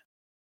I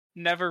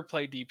never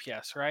play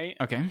DPS, right?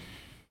 Okay.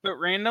 But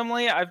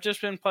randomly, I've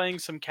just been playing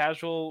some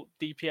casual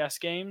DPS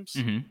games.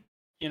 Mm-hmm.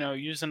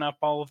 Using up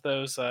all of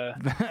those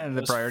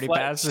the priority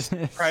passes.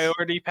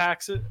 Priority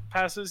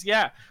passes,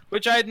 yeah,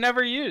 which I had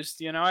never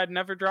used. I'd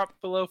never dropped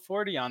below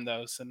 40 on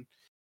those, and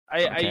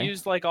I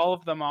used all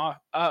of them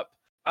up.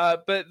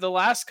 But the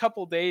last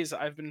couple days,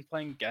 I've been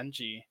playing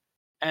Genji,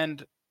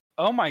 and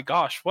oh my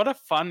gosh, what a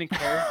fun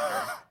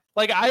character!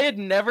 I had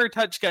never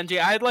touched Genji.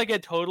 I had a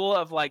total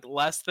of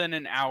less than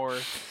an hour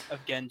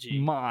of Genji.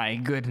 My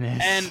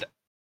goodness. And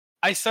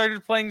I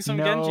started playing some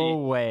Genji. No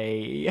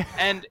way.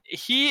 And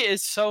he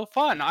is so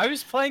fun. I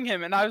was playing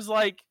him and I was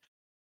like,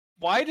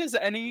 why does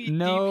any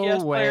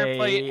DPS player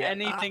play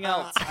anything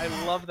else? I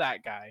love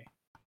that guy.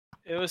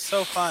 It was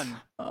so fun.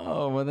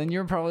 Oh, well then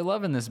you're probably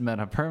loving this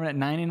meta. Permanent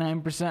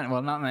 99%.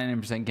 Well, not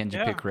 99% Genji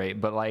pick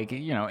rate, but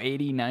 80,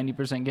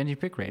 90% Genji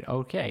pick rate.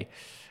 Okay.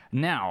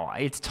 Now,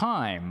 it's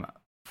time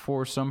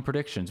for some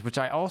predictions, which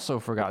I also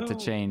forgot to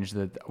change.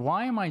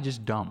 Why am I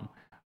just dumb?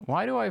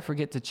 Why do I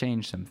forget to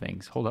change some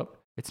things? Hold up.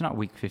 It's not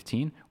week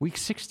 15, week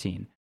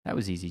 16. That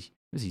was easy.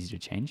 It was easy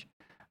to change.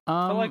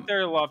 I feel like there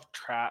are a lot of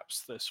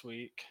traps this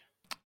week.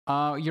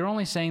 You're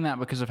only saying that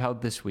because of how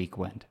this week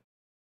went.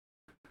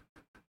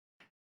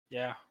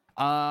 Yeah.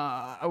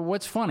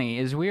 What's funny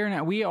is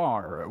we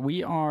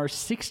are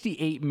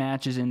 68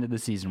 matches into the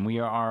season. We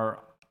are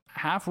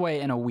halfway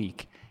in a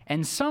week,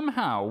 and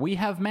somehow we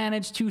have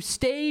managed to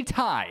stay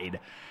tied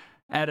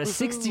at a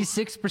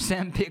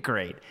 66% pick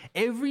rate.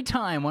 Every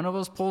time one of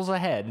us pulls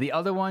ahead, the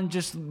other one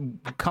just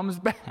comes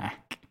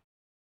back.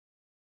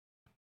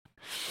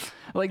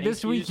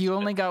 This week, you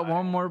only got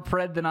one more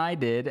pred than I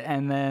did,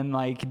 and then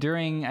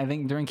during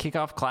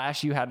kickoff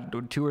clash, you had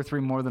 2 or 3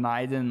 more than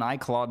I did, and I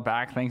clawed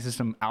back thanks to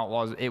some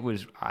outlaws. It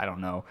was, I don't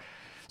know.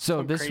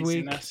 So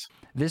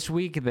this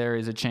week there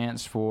is a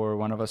chance for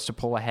one of us to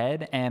pull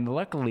ahead, and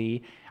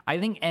luckily, I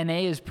think NA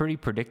is pretty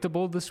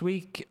predictable this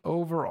week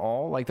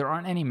overall. There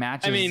aren't any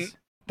matches. I mean,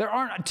 there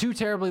aren't too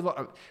terribly.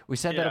 We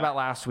said that about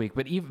last week,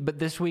 but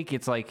this week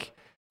it's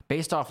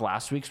based off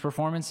last week's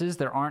performances.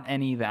 There aren't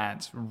any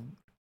that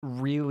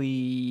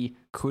really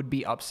could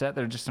be upset.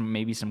 There are just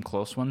maybe some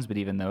close ones, but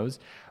even those.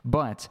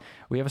 But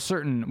we have a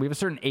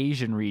certain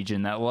Asian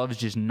region that loves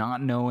just not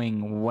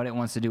knowing what it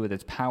wants to do with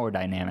its power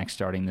dynamics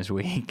starting this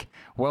week.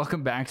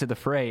 Welcome back to the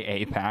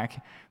fray, APAC.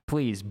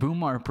 Please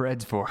boom our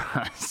preds for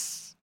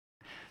us.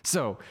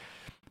 So,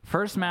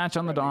 first match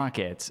on the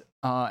docket.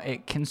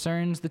 It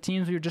concerns the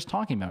teams we were just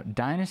talking about.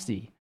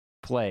 Dynasty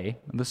play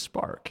the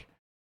Spark.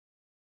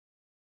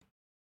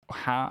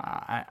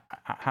 How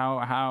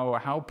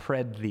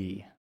pred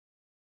thee?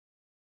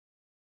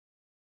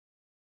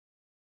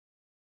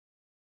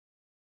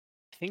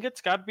 think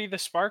it's got to be the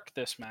spark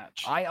this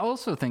match. I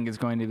also think it's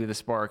going to be the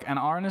spark. And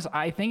honest,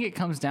 I think it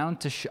comes down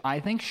to I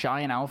think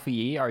Shy and Alpha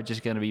Yi are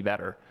just going to be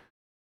better.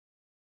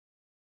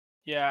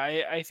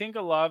 Yeah, I think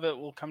a lot of it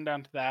will come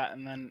down to that,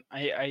 and then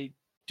I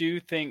do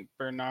think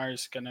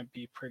Bernard's going to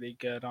be pretty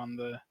good on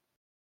the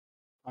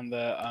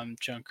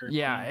Junker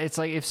Yeah, Queen. It's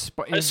like if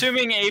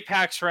assuming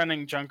APAC's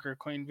running Junker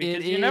Queen,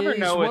 because you never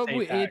know with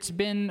APAC. It's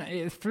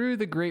been through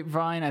the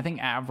grapevine. I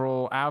think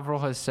Avril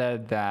has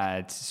said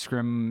that the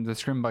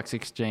Scrimbucks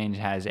Exchange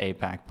has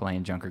APAC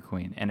playing Junker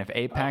Queen, and if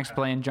APAC's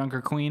playing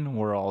Junker Queen,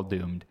 we're all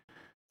doomed.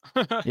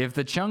 If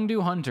the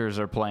Chengdu Hunters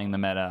are playing the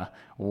meta,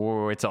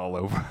 it's all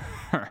over.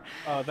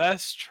 Oh,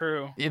 that's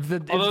true.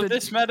 Although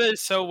this meta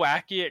is so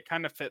wacky, it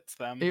kind of fits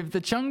them. If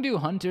the Chengdu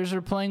Hunters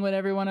are playing what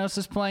everyone else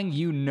is playing,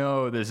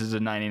 this is a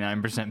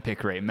 99%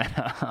 pick rate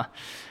meta.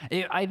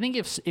 I think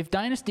if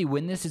Dynasty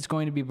win this, it's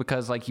going to be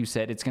because, like you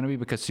said, it's going to be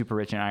because Super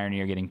Rich and Irony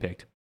are getting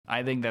picked.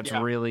 I think that's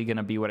really going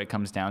to be what it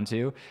comes down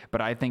to.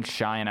 But I think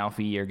Shy and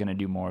Alpha E are going to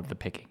do more of the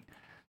picking.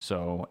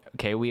 So,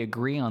 okay, we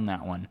agree on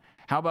that one.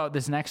 How about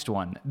this next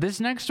one? This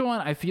next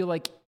one, I feel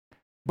like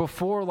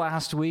before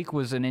last week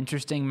was an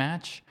interesting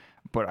match,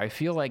 but I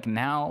feel like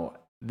now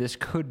this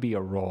could be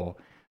a roll.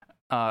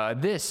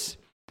 For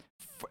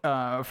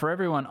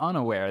everyone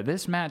unaware, the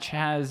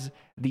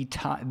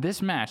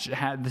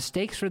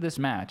stakes for this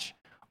match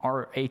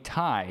are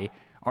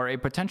a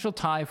potential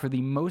tie for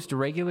the most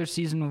regular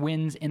season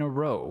wins in a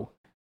row.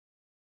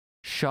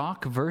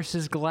 Shock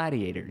versus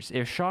Gladiators.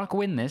 If Shock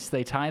win this,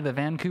 they tie the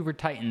Vancouver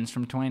Titans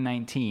from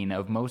 2019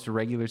 of most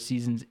regular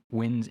season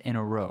wins in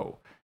a row.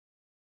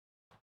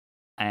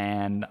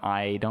 And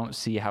I don't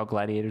see how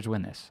Gladiators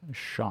win this.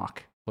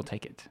 Shock will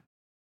take it.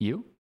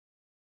 You?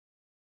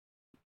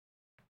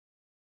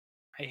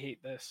 I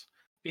hate this.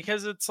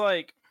 Because it's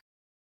like...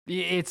 do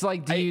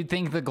you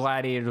think the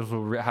Gladiators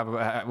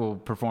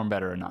will perform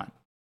better or not?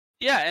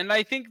 Yeah, and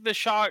I think the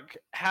Shock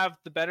have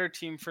the better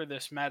team for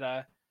this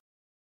meta.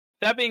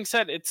 That being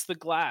said, it's the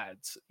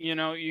Glads.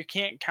 You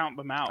can't count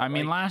them out. I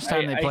mean, last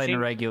time they played in a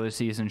regular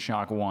season,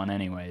 Shock won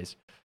anyways.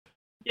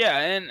 Yeah,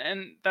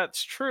 and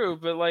that's true,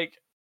 but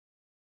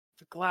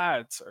the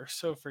Glads are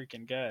so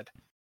freaking good.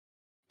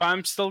 But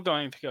I'm still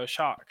going to go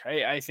Shock.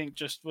 I think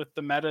just with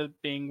the meta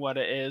being what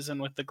it is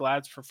and with the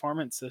Glads'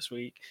 performance this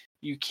week,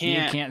 you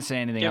can't say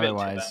anything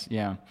otherwise.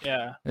 Yeah.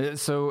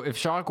 So if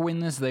Shock win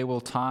this, they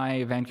will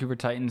tie Vancouver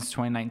Titans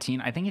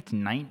 2019. I think it's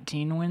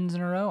 19 wins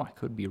in a row. I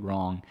could be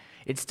wrong.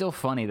 It's still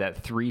funny that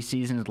 3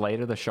 seasons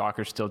later, the Shock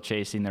are still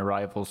chasing their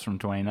rivals from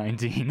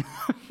 2019.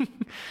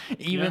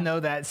 Even though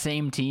that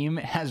same team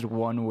has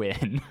 1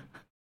 win.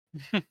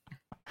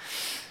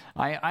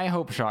 I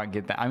hope Shock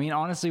get that. I mean,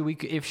 honestly,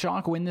 if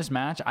Shock win this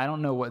match, I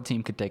don't know what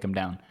team could take them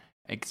down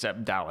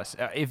except Dallas.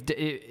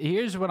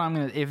 Here's what I'm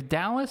going to... If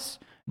Dallas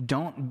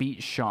don't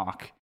beat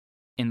Shock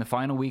in the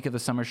final week of the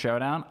Summer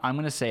Showdown, I'm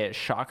going to say it.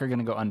 Shock are going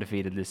to go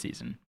undefeated this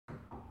season.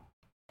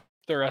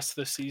 The rest of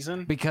the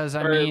season? Because,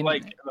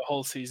 the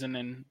whole season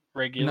in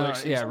regular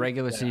season? Yeah,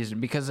 regular season.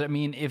 Because,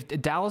 if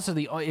Dallas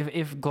are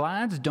if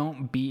Glads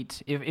don't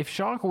beat... If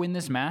Shock win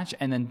this match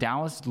and then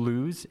Dallas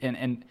lose,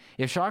 and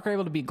if Shock are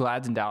able to beat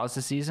Glads and Dallas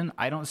this season,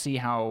 I don't see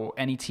how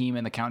any team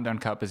in the Countdown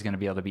Cup is going to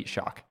be able to beat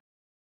Shock.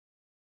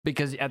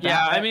 Because at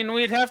that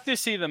we'd have to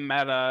see the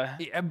meta.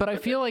 But I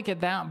feel like at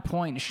that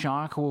point,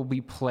 Shock will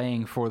be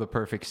playing for the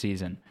perfect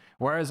season.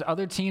 Whereas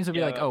other teams will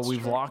be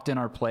we've locked in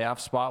our playoff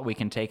spot. We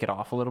can take it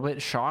off a little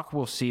bit. Shock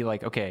will see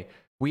okay,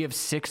 we have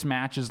 6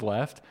 matches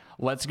left.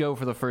 Let's go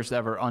for the first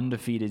ever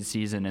undefeated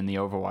season in the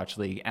Overwatch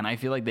League. And I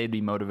feel like they'd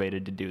be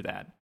motivated to do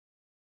that.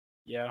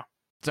 Yeah.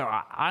 So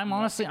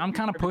I'm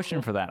kind of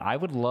pushing for that. I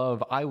would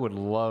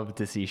love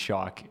to see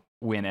Shock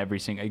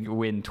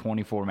win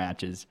 24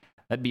 matches.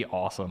 That'd be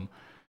awesome.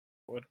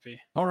 Would be.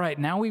 All right,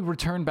 now we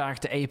return back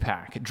to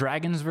APAC.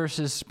 Dragons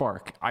versus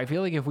Spark. I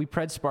feel like if we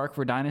pred Spark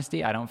for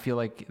Dynasty, I don't feel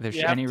like there's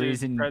any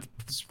reason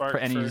for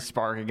any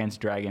Spark against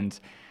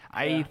Dragons.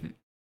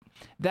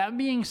 That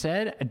being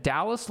said,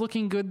 Dallas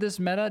looking good this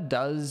meta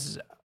does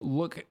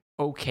look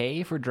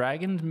okay for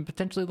Dragons, and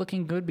potentially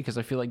looking good because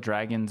I feel like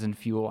Dragons and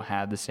Fuel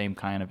had the same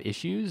kind of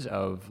issues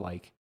of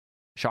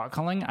shot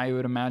calling. I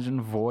would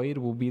imagine Void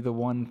will be the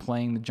one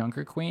playing the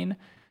Junker Queen.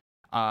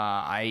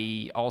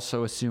 I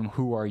also assume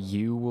Who Are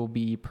You will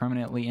be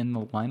permanently in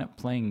the lineup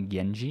playing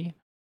Genji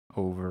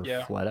over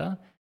Fleta.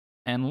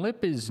 And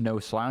Lip is no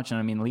slouch.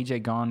 And Lee J.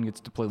 Gon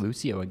gets to play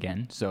Lucio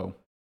again. So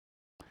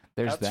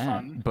there's That's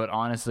fun. But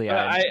honestly,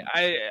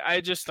 I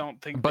just don't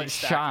think. But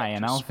Shy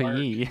and Alpha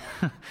E.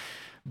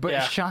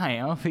 Shy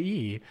Alpha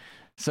E.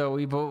 So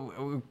we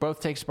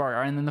both take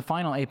Spark. And then the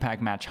final APAC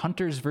match,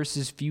 Hunters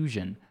versus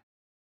Fusion.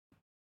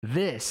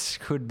 This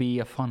could be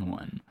a fun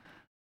one.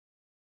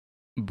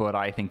 But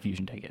I think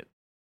Fusion take it.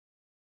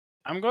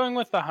 I'm going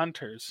with the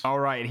Hunters. All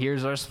right,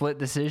 here's our split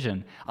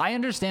decision. I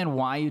understand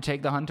why you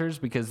take the Hunters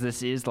because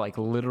this is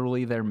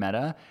literally their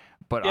meta.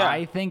 But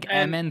I think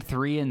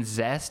MN3 and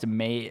Zest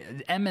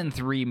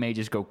MN3 may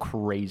just go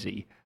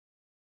crazy.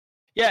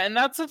 Yeah, and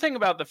that's the thing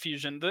about the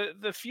Fusion.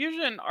 The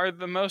Fusion are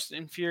the most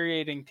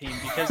infuriating team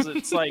because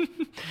it's like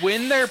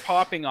when they're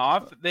popping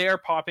off, they are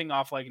popping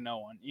off like no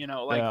one. You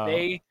know, like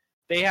Yeah.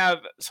 they have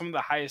some of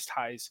the highest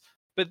highs,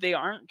 but they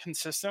aren't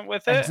consistent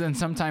with it. And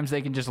sometimes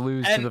they can just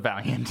lose to the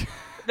Valiant.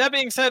 That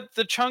being said,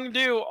 the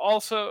Chengdu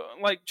also,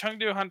 like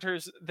Chengdu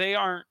Hunters, they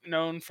aren't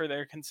known for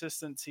their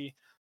consistency.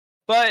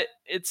 But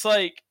it's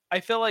like I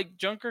feel like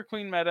Junker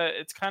Queen meta,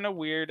 it's kind of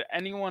weird.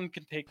 Anyone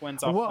can take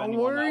wins off of anyone else.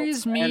 What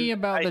worries me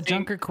about the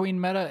Junker Queen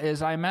meta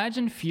is I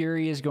imagine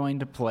Fury is going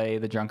to play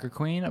the Junker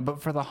Queen,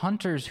 but for the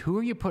Hunters, who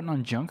are you putting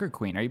on Junker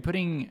Queen? Are you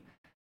putting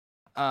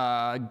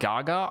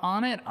Gaga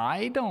on it?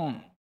 I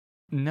don't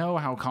know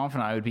how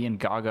confident I would be in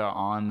Gaga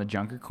on the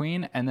Junker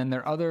Queen. And then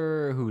their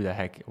other, who the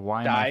heck?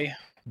 Why?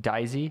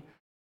 Daisy.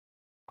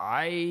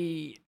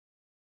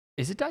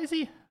 Is it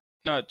Daisy?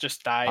 No,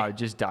 just Die.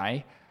 Just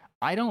Die.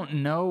 I don't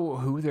know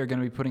who they're going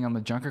to be putting on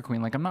the Junker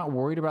Queen. Like, I'm not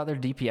worried about their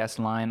DPS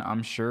line.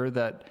 I'm sure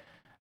that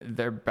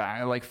they're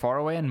back. Like,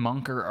 Faraway and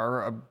Monk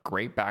are a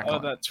great back line. Oh,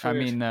 that's weird. I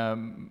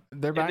mean,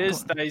 they're back. It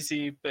is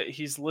Daisy, but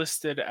he's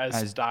listed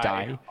as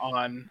Die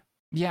on.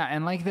 Yeah,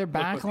 and like their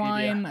back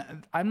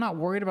line, I'm not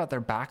worried about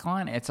their back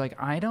line. It's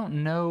like I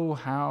don't know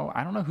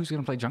who's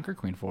going to play Junker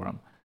Queen for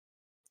them.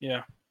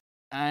 Yeah.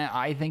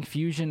 I think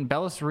Fusion,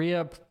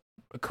 Bellisria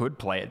could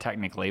play it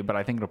technically, but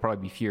I think it'll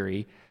probably be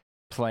Fury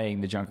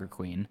playing the Junker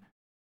Queen.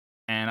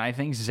 And I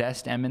think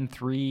Zest, M, and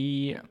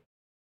 3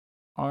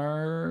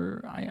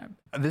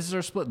 this is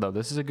our split though.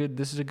 This is a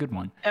good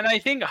one. And I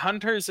think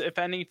Hunters, if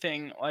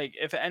anything, like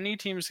if any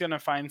team's gonna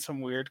find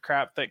some weird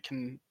crap that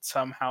can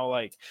somehow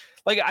like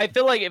I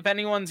feel like if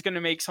anyone's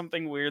gonna make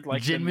something weird,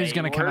 like Jinmu's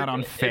gonna come out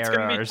on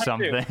Pharah or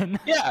something.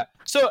 Yeah.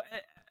 So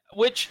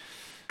which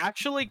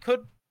actually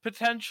could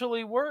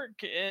potentially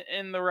work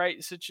in the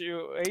right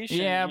situation.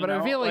 Yeah, but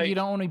I feel like you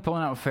don't want to be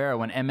pulling out Pharah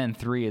when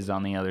MN3 is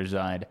on the other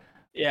side.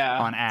 Yeah.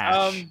 On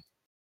Ashe.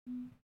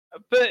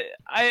 But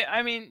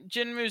I mean,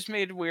 Jinmu's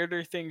made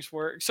weirder things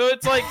work. So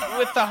it's like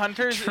with the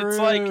Hunters, it's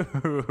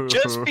like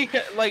just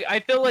because like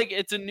I feel like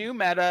it's a new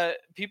meta.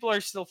 People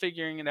are still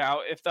figuring it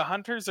out. If the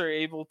Hunters are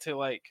able to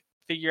like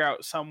figure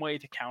out some way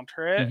to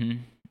counter it,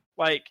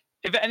 like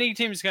if any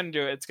team's gonna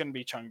do it, it's gonna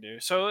be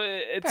Chengdu. So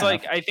it's Fair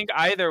like enough. I think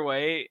either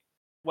way,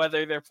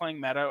 whether they're playing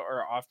meta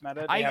or off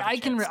meta, I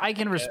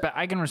can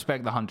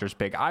respect the Hunters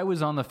pick. I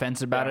was on the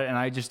fence about it,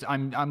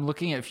 and I'm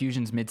looking at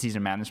Fusion's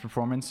midseason madness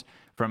performance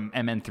from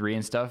MN3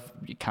 and stuff,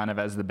 kind of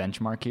as the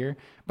benchmark here.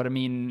 But I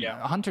mean,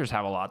 Hunters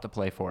have a lot to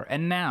play for.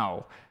 And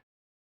now,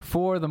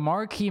 for the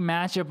marquee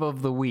matchup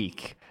of the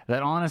week,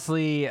 that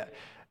honestly,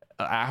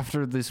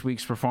 after this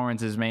week's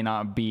performances, may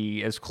not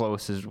be as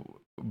close as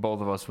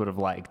both of us would have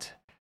liked.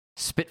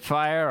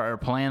 Spitfire are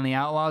playing the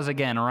Outlaws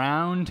again.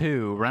 Round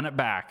 2. Run it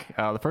back.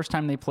 The first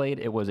time they played,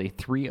 it was a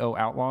 3-0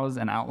 Outlaws,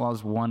 and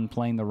Outlaws won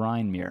playing the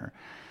Rhine Mirror.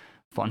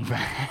 Fun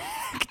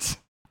fact.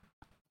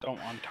 Don't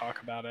want to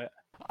talk about it.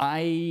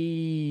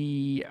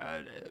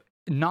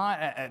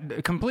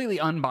 Not completely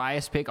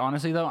unbiased pick,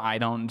 honestly, though. I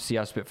don't see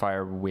how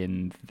Spitfire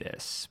win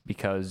this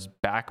because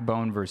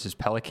Backbone versus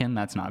Pelican,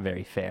 that's not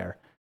very fair.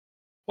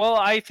 Well,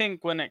 I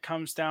think when it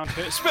comes down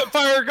to it,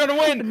 Spitfire are going to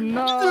win.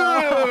 No,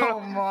 oh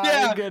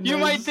my goodness. You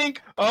might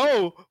think,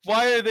 oh,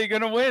 why are they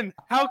going to win?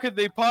 How could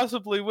they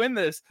possibly win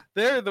this?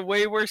 They're the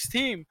way worse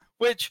team,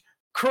 which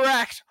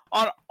correct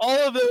on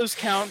all of those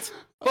counts.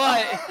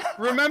 But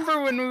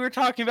remember when we were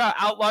talking about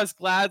Outlaws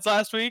Glads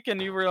last week and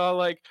you were all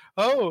like,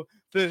 oh,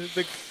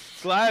 the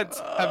Glads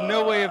have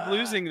no way of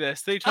losing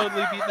this. They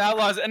totally beat the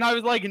Outlaws. And I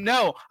was like,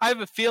 no, I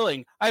have a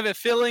feeling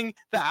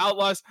the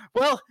Outlaws,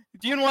 well,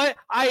 do you know what?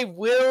 I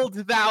willed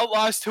the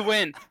Outlaws to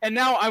win. And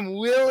now I'm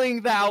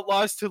willing the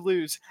Outlaws to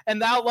lose.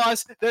 And the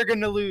Outlaws, they're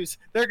going to lose.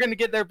 They're going to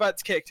get their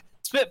butts kicked.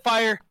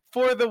 Spitfire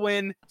for the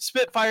win.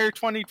 Spitfire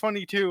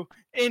 2022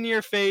 in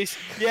your face.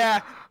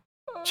 Yeah.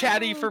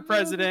 Chatty for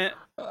president.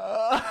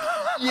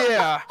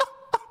 Yeah.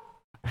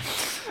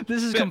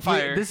 This is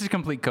complete. This is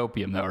complete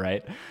copium, though,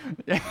 right?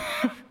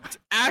 It's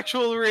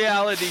actual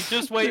reality.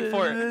 Just wait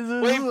for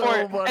it. Wait for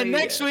it. Funny. And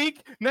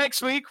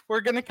next week,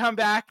 we're gonna come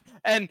back,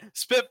 and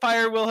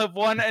Spitfire will have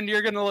won, and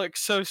you're gonna look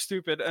so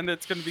stupid, and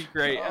it's gonna be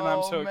great. And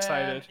I'm so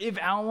excited. If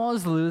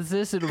Outlaws lose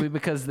this, it'll be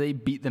because they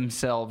beat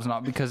themselves,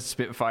 not because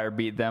Spitfire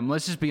beat them.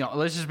 Let's just be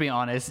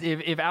honest.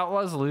 If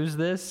Outlaws lose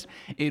this,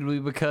 it'll be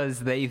because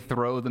they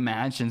throw the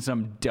match in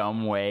some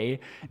dumb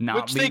way.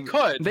 They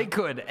could.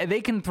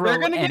 They can throw any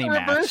match. They're gonna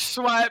get reverse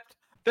swept.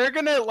 They're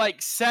gonna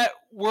like set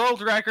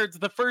world records.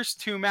 The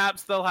first 2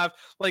 maps, they'll have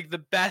like the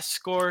best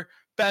score,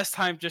 best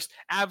time, just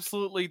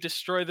absolutely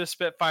destroy the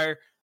Spitfire.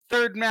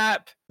 3rd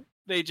map,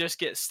 they just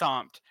get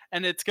stomped,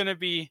 and it's gonna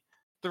be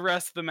the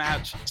rest of the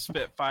match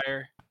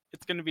Spitfire.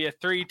 It's gonna be a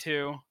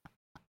 3-2,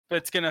 but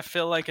it's gonna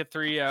feel like a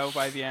 3-0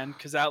 by the end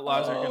because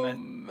Outlaws are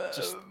gonna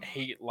just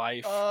hate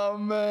life. Oh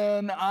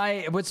man,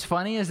 what's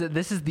funny is that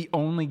this is the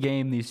only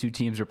game these 2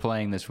 teams are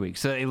playing this week,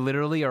 so they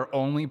literally are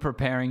only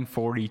preparing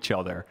for each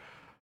other.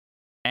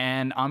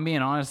 And I'm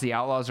being honest, the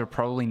Outlaws are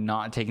probably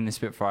not taking the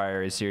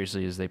Spitfire as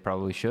seriously as they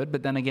probably should.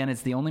 But then again,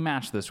 it's the only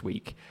match this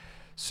week.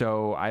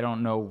 So I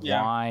don't know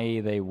why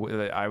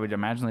I would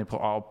imagine they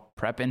all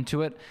prep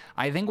into it.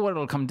 I think what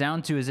it'll come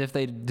down to is if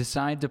they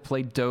decide to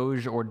play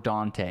Doge or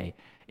Dante.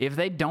 If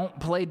they don't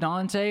play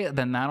Dante,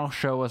 then that'll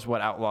show us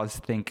what Outlaws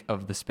think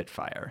of the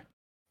Spitfire.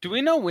 Do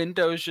we know when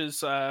Doge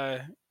is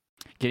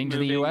getting to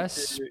the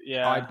U.S.?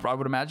 Yeah, I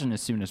would imagine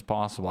as soon as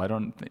possible. I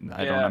don't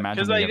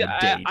imagine they have a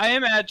date. I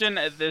imagine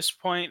at this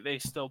point they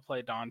still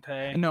play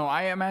Dante. No,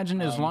 I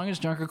imagine as long as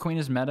Junker Queen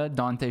is meta,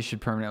 Dante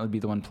should permanently be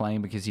the one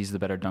playing because he's the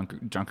better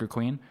Junker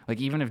Queen. Like,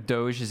 even if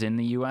Doge is in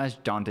the U.S.,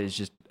 Dante is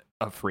just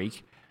a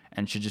freak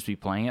and should just be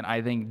playing it.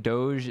 I think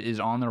Doge is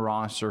on the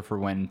roster for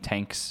when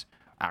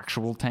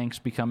actual tanks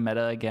become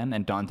meta again,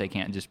 and Dante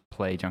can't just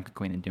play Junker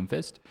Queen and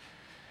Doomfist.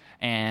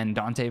 And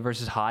Dante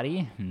versus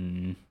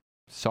Hottie?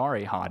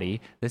 Sorry,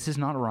 Hottie. This is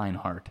not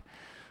Reinhardt.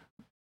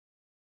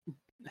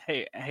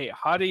 Hey,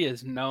 Hottie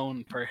is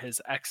known for his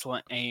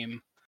excellent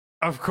aim.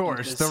 Of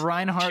course, the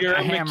Reinhardt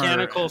hammer,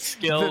 mechanical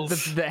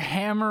skills, the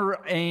hammer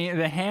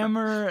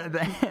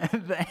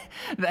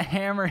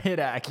hit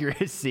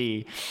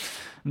accuracy.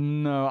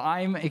 No,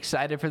 I'm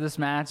excited for this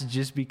match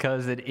just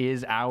because it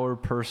is our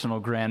personal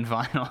grand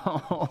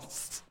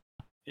finals.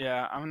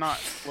 Yeah, I'm not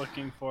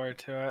looking forward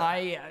to it.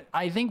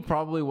 I think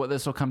probably what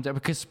this will come down,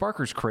 because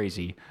Sparker's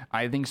crazy.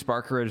 I think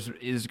Sparker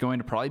is going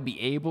to probably be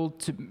able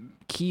to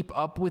keep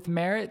up with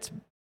Merit.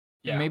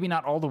 Yeah. Maybe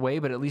not all the way,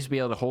 but at least be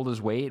able to hold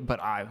his weight. But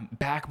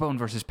Backbone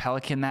versus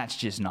Pelican, that's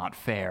just not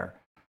fair.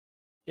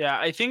 Yeah,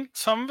 I think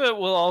some of it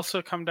will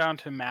also come down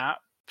to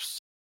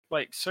maps.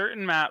 Like,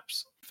 certain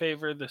maps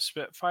favor the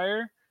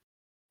Spitfire,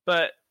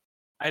 but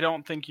I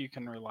don't think you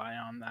can rely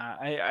on that.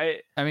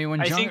 I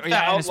mean,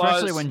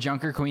 especially when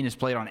Junker Queen is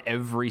played on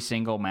every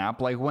single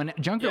map. Like when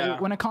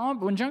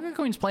Junker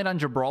Queen's played on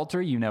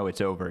Gibraltar, you know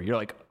it's over. You're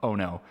like, oh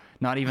no,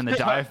 not even the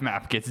dive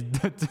map gets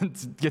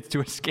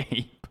to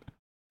escape.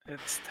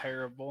 It's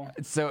terrible.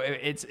 So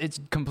it's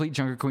complete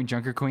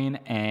Junker Queen,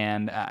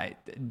 and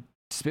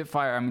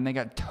Spitfire. I mean, they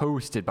got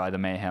toasted by the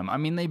Mayhem. I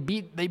mean, they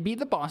beat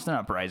the Boston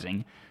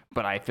Uprising,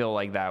 but I feel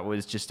like that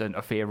was just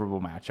a favorable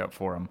matchup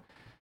for them.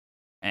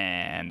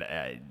 And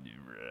I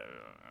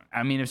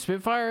mean, if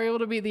Spitfire are able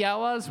to beat the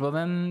Outlaws, well,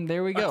 then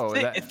there we go.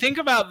 Think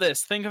about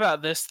this. Think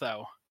about this,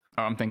 though.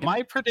 Oh, I'm thinking.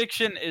 My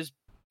prediction is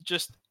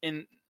just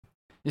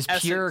it's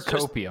pure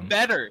copium.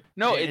 Better.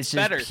 No, it's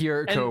better.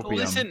 Pure copium. And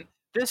listen,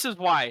 this is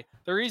why.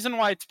 The reason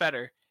why it's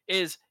better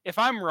is if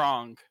I'm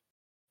wrong.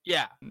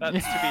 Yeah, that's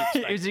to be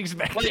expected. It's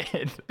expected.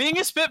 Like, being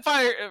a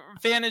Spitfire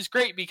fan is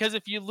great because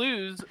if you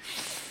lose,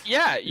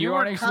 you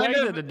aren't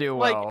expected to do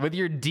well with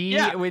your D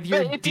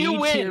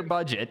tier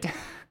budget.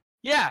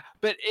 Yeah,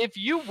 but if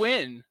you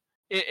win,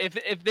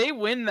 if they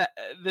win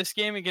this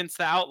game against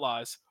the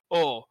Outlaws,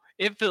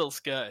 it feels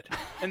good.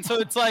 And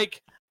so it's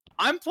like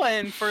I'm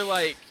playing for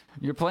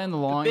you're playing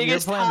the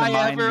biggest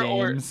mind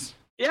games.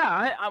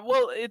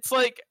 It's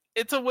like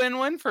it's a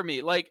win-win for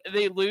me. Like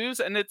they lose,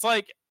 and it's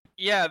like.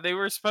 Yeah, they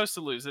were supposed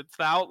to lose. It's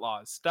the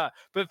Outlaws. But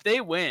if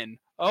they win,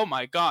 oh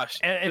my gosh.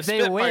 If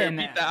they win,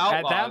 at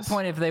that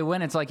point, if they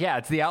win, it's like, yeah,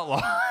 it's the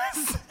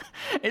Outlaws.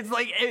 It's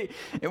like,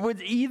 it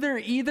was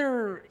either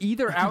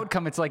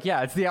outcome, it's like,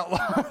 yeah, it's the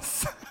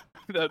Outlaws.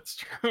 That's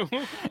true.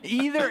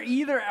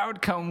 either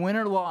outcome, win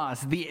or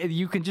loss,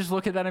 you can just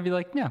look at that and be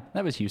like, yeah,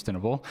 that was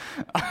Houstonable.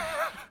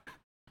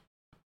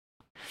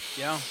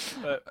 Yeah,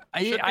 but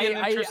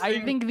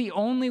I think the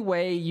only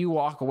way you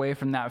walk away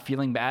from that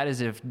feeling bad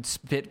is if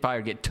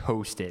Spitfire get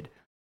toasted.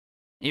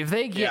 If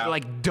they get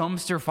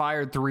dumpster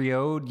fired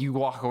 3-0'd, you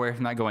walk away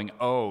from that going,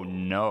 oh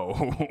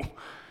no.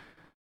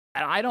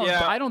 And I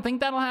don't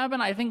think that'll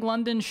happen. I think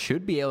London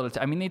should be able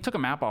to. I mean, they took a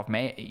map off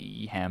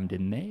Mayhem,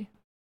 didn't they?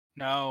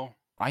 No,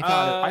 I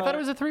thought it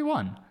was a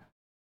 3-1.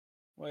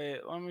 Wait,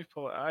 let me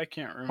pull it. I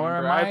can't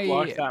remember. I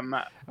blocked that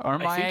map.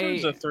 I think it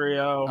was a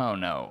 3-0. Oh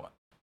no.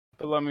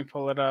 But let me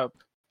pull it up.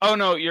 Oh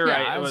no, you're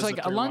right. I was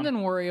like,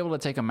 London were able to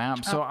take a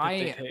map, so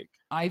I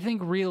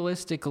think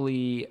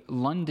realistically,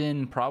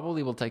 London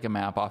probably will take a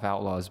map off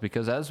Outlaws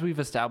because, as we've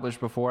established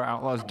before,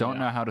 Outlaws don't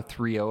know how to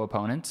 3-0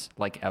 opponents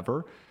like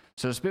ever.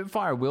 So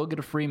Spitfire will get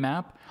a free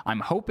map. I'm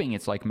hoping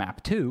it's like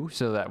map 2,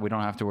 so that we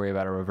don't have to worry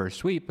about a reverse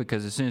sweep.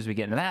 Because as soon as we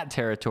get into that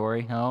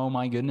territory, oh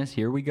my goodness,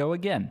 here we go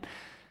again.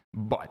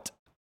 But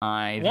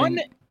One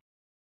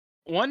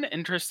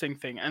interesting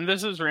thing, and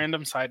this is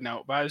random side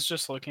note, but I was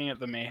just looking at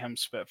the Mayhem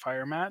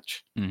Spitfire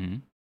match. Mm-hmm.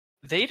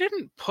 They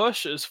didn't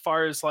push as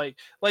far as like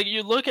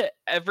you look at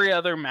every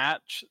other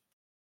match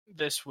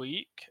this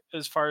week,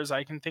 as far as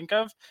I can think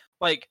of,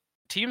 like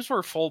teams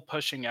were full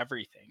pushing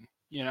everything,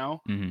 you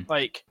know? Mm-hmm.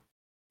 Like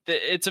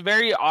it's a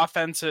very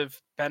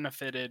offensive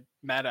benefited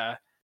meta,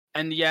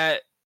 and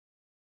yet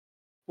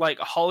like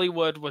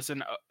Hollywood was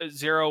an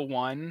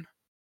 0-1,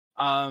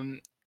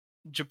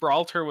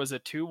 Gibraltar was a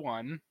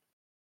 2-1.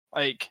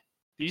 Like,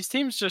 these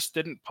teams just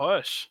didn't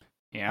push.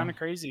 Yeah. Kind of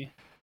crazy.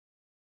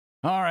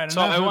 All right.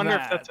 So I wonder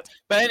if that's...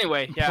 But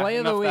anyway, yeah. Play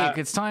of the week.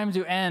 It's time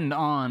to end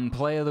on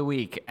Play of the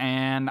Week.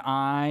 And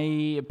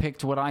I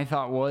picked what I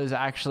thought was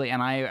actually...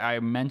 And I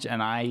mentioned...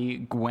 And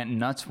I went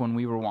nuts when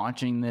we were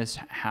watching this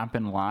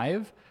happen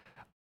live.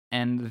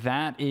 And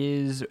that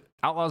is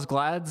Outlaws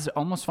Glads,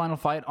 almost final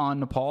fight on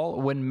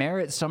Nepal when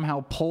Merritt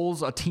somehow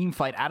pulls a team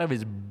fight out of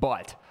his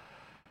butt.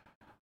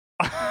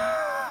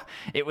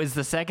 It was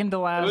the second to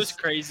last. It was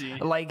crazy.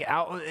 Like,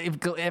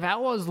 if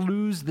Outlaws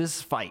lose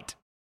this fight,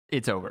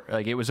 it's over.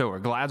 Like, it was over.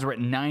 Glads were at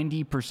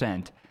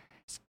 90%.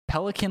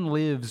 Pelican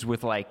lives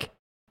with, like,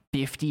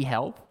 50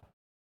 health.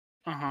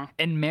 Uh-huh.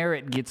 And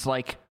Merritt gets,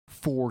 like,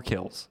 4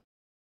 kills.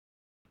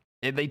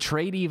 They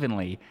trade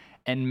evenly.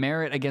 And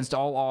Merritt, against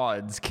all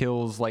odds,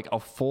 kills, like, a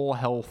full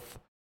health.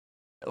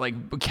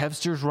 Like,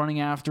 Kevster's running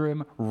after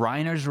him.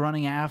 Reiner's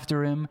running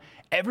after him.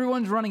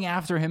 Everyone's running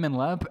after him and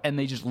Lep, and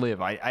they just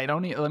live. I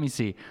don't need... Let me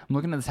see. I'm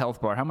looking at this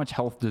health bar. How much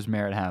health does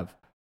Merritt have?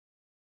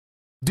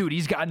 Dude,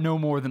 he's got no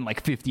more than,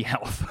 like, 50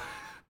 health.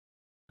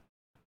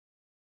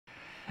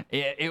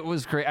 It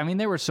was great. I mean,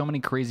 there were so many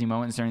crazy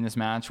moments during this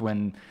match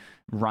when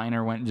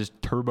Reiner went just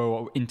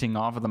turbo-inting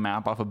off of the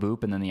map off a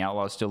boop, and then the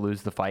Outlaws still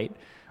lose the fight.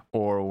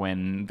 Or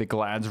when the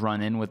Glads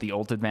run in with the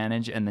ult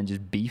advantage and then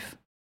just beef.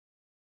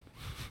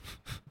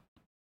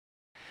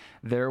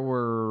 There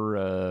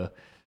were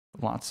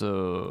lots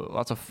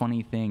of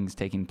funny things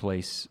taking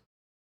place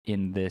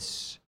in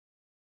this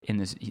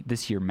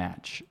year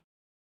match.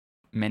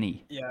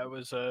 Many. Yeah, it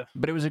was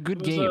but it was a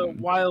good game. A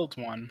wild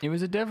one. It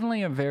was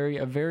definitely a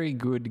very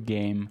good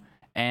game,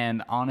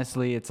 and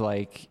honestly, it's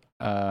like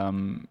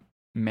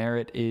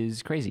Merritt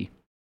is crazy.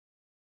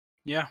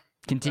 Yeah,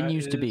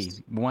 continues to be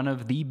one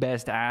of the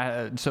best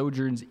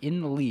Sojourns in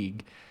the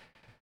league,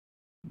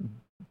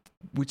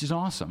 which is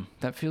awesome.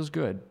 That feels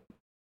good.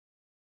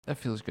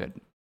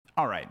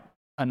 All right,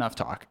 enough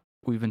talk.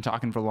 We've been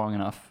talking for long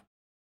enough.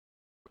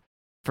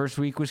 First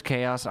week was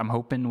chaos. I'm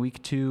hoping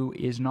week 2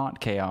 is not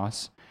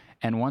chaos.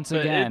 And once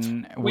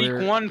again, week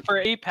 1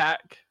 for APAC.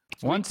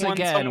 Once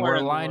again, we're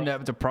lined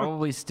up to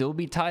probably still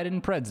be tied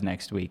in Preds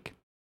next week.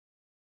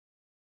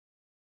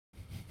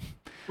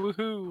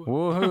 Woohoo!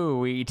 Woohoo!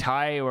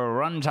 We're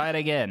run tied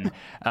again.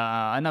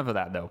 Enough of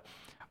that, though.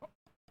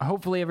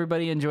 Hopefully,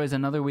 everybody enjoys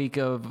another week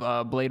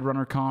of Blade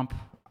Runner comp.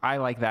 I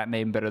like that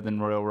name better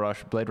than Royal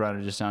Rush. Blade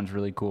Runner just sounds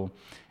really cool,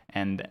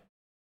 and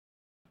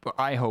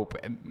I hope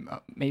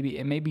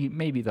maybe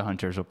the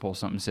Hunters will pull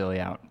something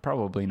silly out.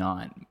 Probably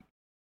not,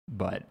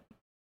 but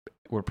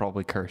we're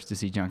probably cursed to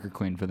see Junker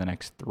Queen for the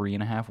next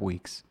 3.5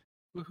 weeks.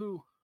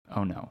 Woohoo!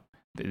 Oh no,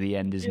 the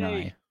end is Yay.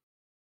 nigh.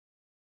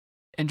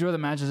 Enjoy the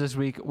matches this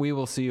week. We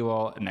will see you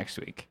all next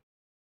week.